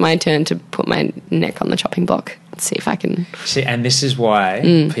 maybe it's my turn to put my neck on the chopping block. Let's see if I can. See, and this is why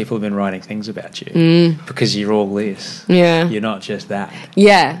people have been writing things about you. Because you're all this. Yeah. You're not just that.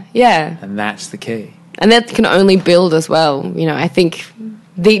 Yeah. And that's the key. And that can only build as well. I think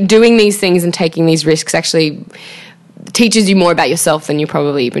doing these things and taking these risks actually teaches you more about yourself than you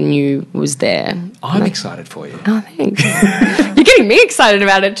probably even knew was there. I'm excited for you. Oh, thanks. You're getting me excited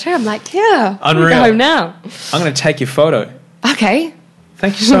about it too. I'm like, yeah, unreal. Go home now. I'm going to take your photo. Okay.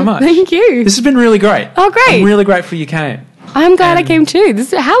 Thank you so much. Thank you. This has been really great. Oh, great. I'm really grateful you came. I'm glad I came too.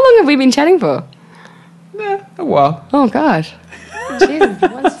 How long have we been chatting for? A while. Oh, God. Jesus,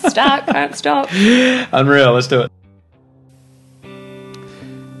 once you start, can't stop. Unreal. Let's do it.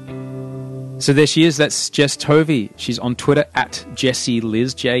 So there she is. That's Jess Tovey. She's on Twitter at Jessie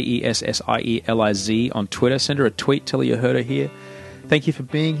Liz, JESSIELIZ on Twitter. Send her a tweet. Tell her you heard her here. Thank you for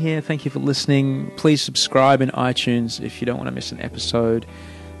being here. Thank you for listening. Please subscribe in iTunes if you don't want to miss an episode.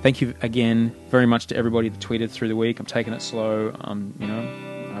 Thank you again very much to everybody that tweeted through the week. I'm taking it slow.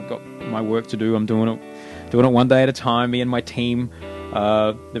 I've got my work to do. I'm doing it one day at a time. Me and my team,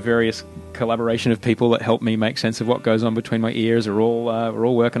 the various collaboration of people that help me make sense of what goes on between my ears are all we're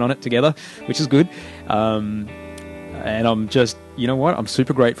all working on it together, which is good. And I'm just, you know what? I'm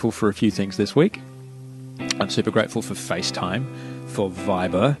super grateful for a few things this week. I'm super grateful for FaceTime, for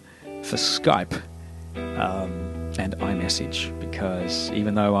Viber, for Skype, and iMessage, because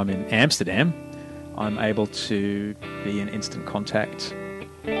even though I'm in Amsterdam, I'm able to be in instant contact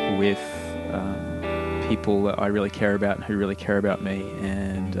with people that I really care about and who really care about me.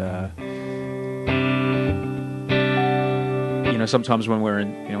 And sometimes when we're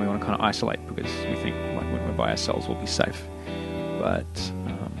in, we want to kind of isolate because we think like when we're by ourselves we'll be safe. But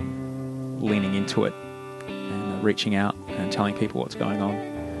leaning into it and reaching out and telling people what's going on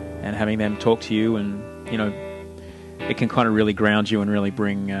and having them talk to you, and it can kind of really ground you and really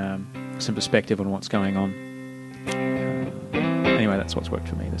bring some perspective on what's going on. Anyway, that's what's worked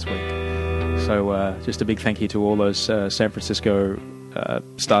for me this week. So just a big thank you to all those San Francisco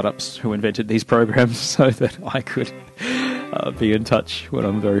startups who invented these programs so that I could be in touch when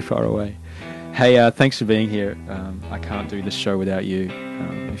I'm very far away. Hey, thanks for being here. I can't do this show without you.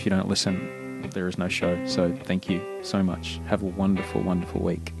 If you don't listen, there is no show. So thank you so much. Have a wonderful, wonderful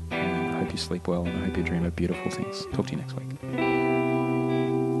week. And I hope you sleep well, and I hope you dream of beautiful things. Talk to you next week.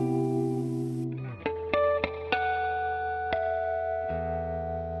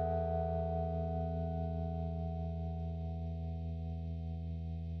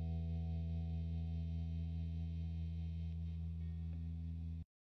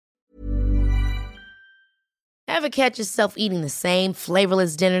 Ever catch yourself eating the same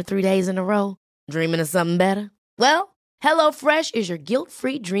flavorless dinner 3 days in a row? Dreaming of something better? Well, HelloFresh is your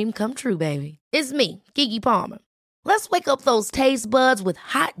guilt-free dream come true, baby. It's me, Keke Palmer. Let's wake up those taste buds with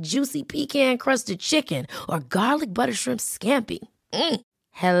hot, juicy pecan-crusted chicken or garlic butter shrimp scampi.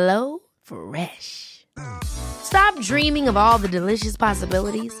 Hello Fresh. Stop dreaming of all the delicious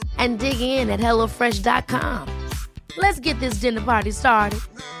possibilities and dig in at HelloFresh.com. Let's get this dinner party started.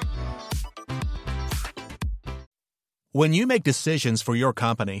 When you make decisions for your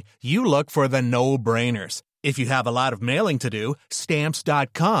company, you look for the no-brainers. If you have a lot of mailing to do,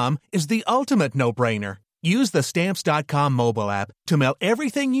 Stamps.com is the ultimate no-brainer. Use the Stamps.com mobile app to mail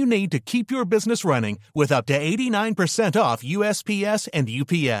everything you need to keep your business running with up to 89% off USPS and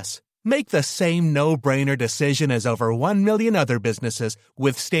UPS. Make the same no-brainer decision as over 1 million other businesses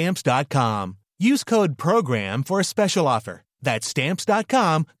with Stamps.com. Use code PROGRAM for a special offer. That's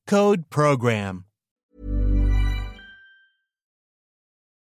Stamps.com, code PROGRAM.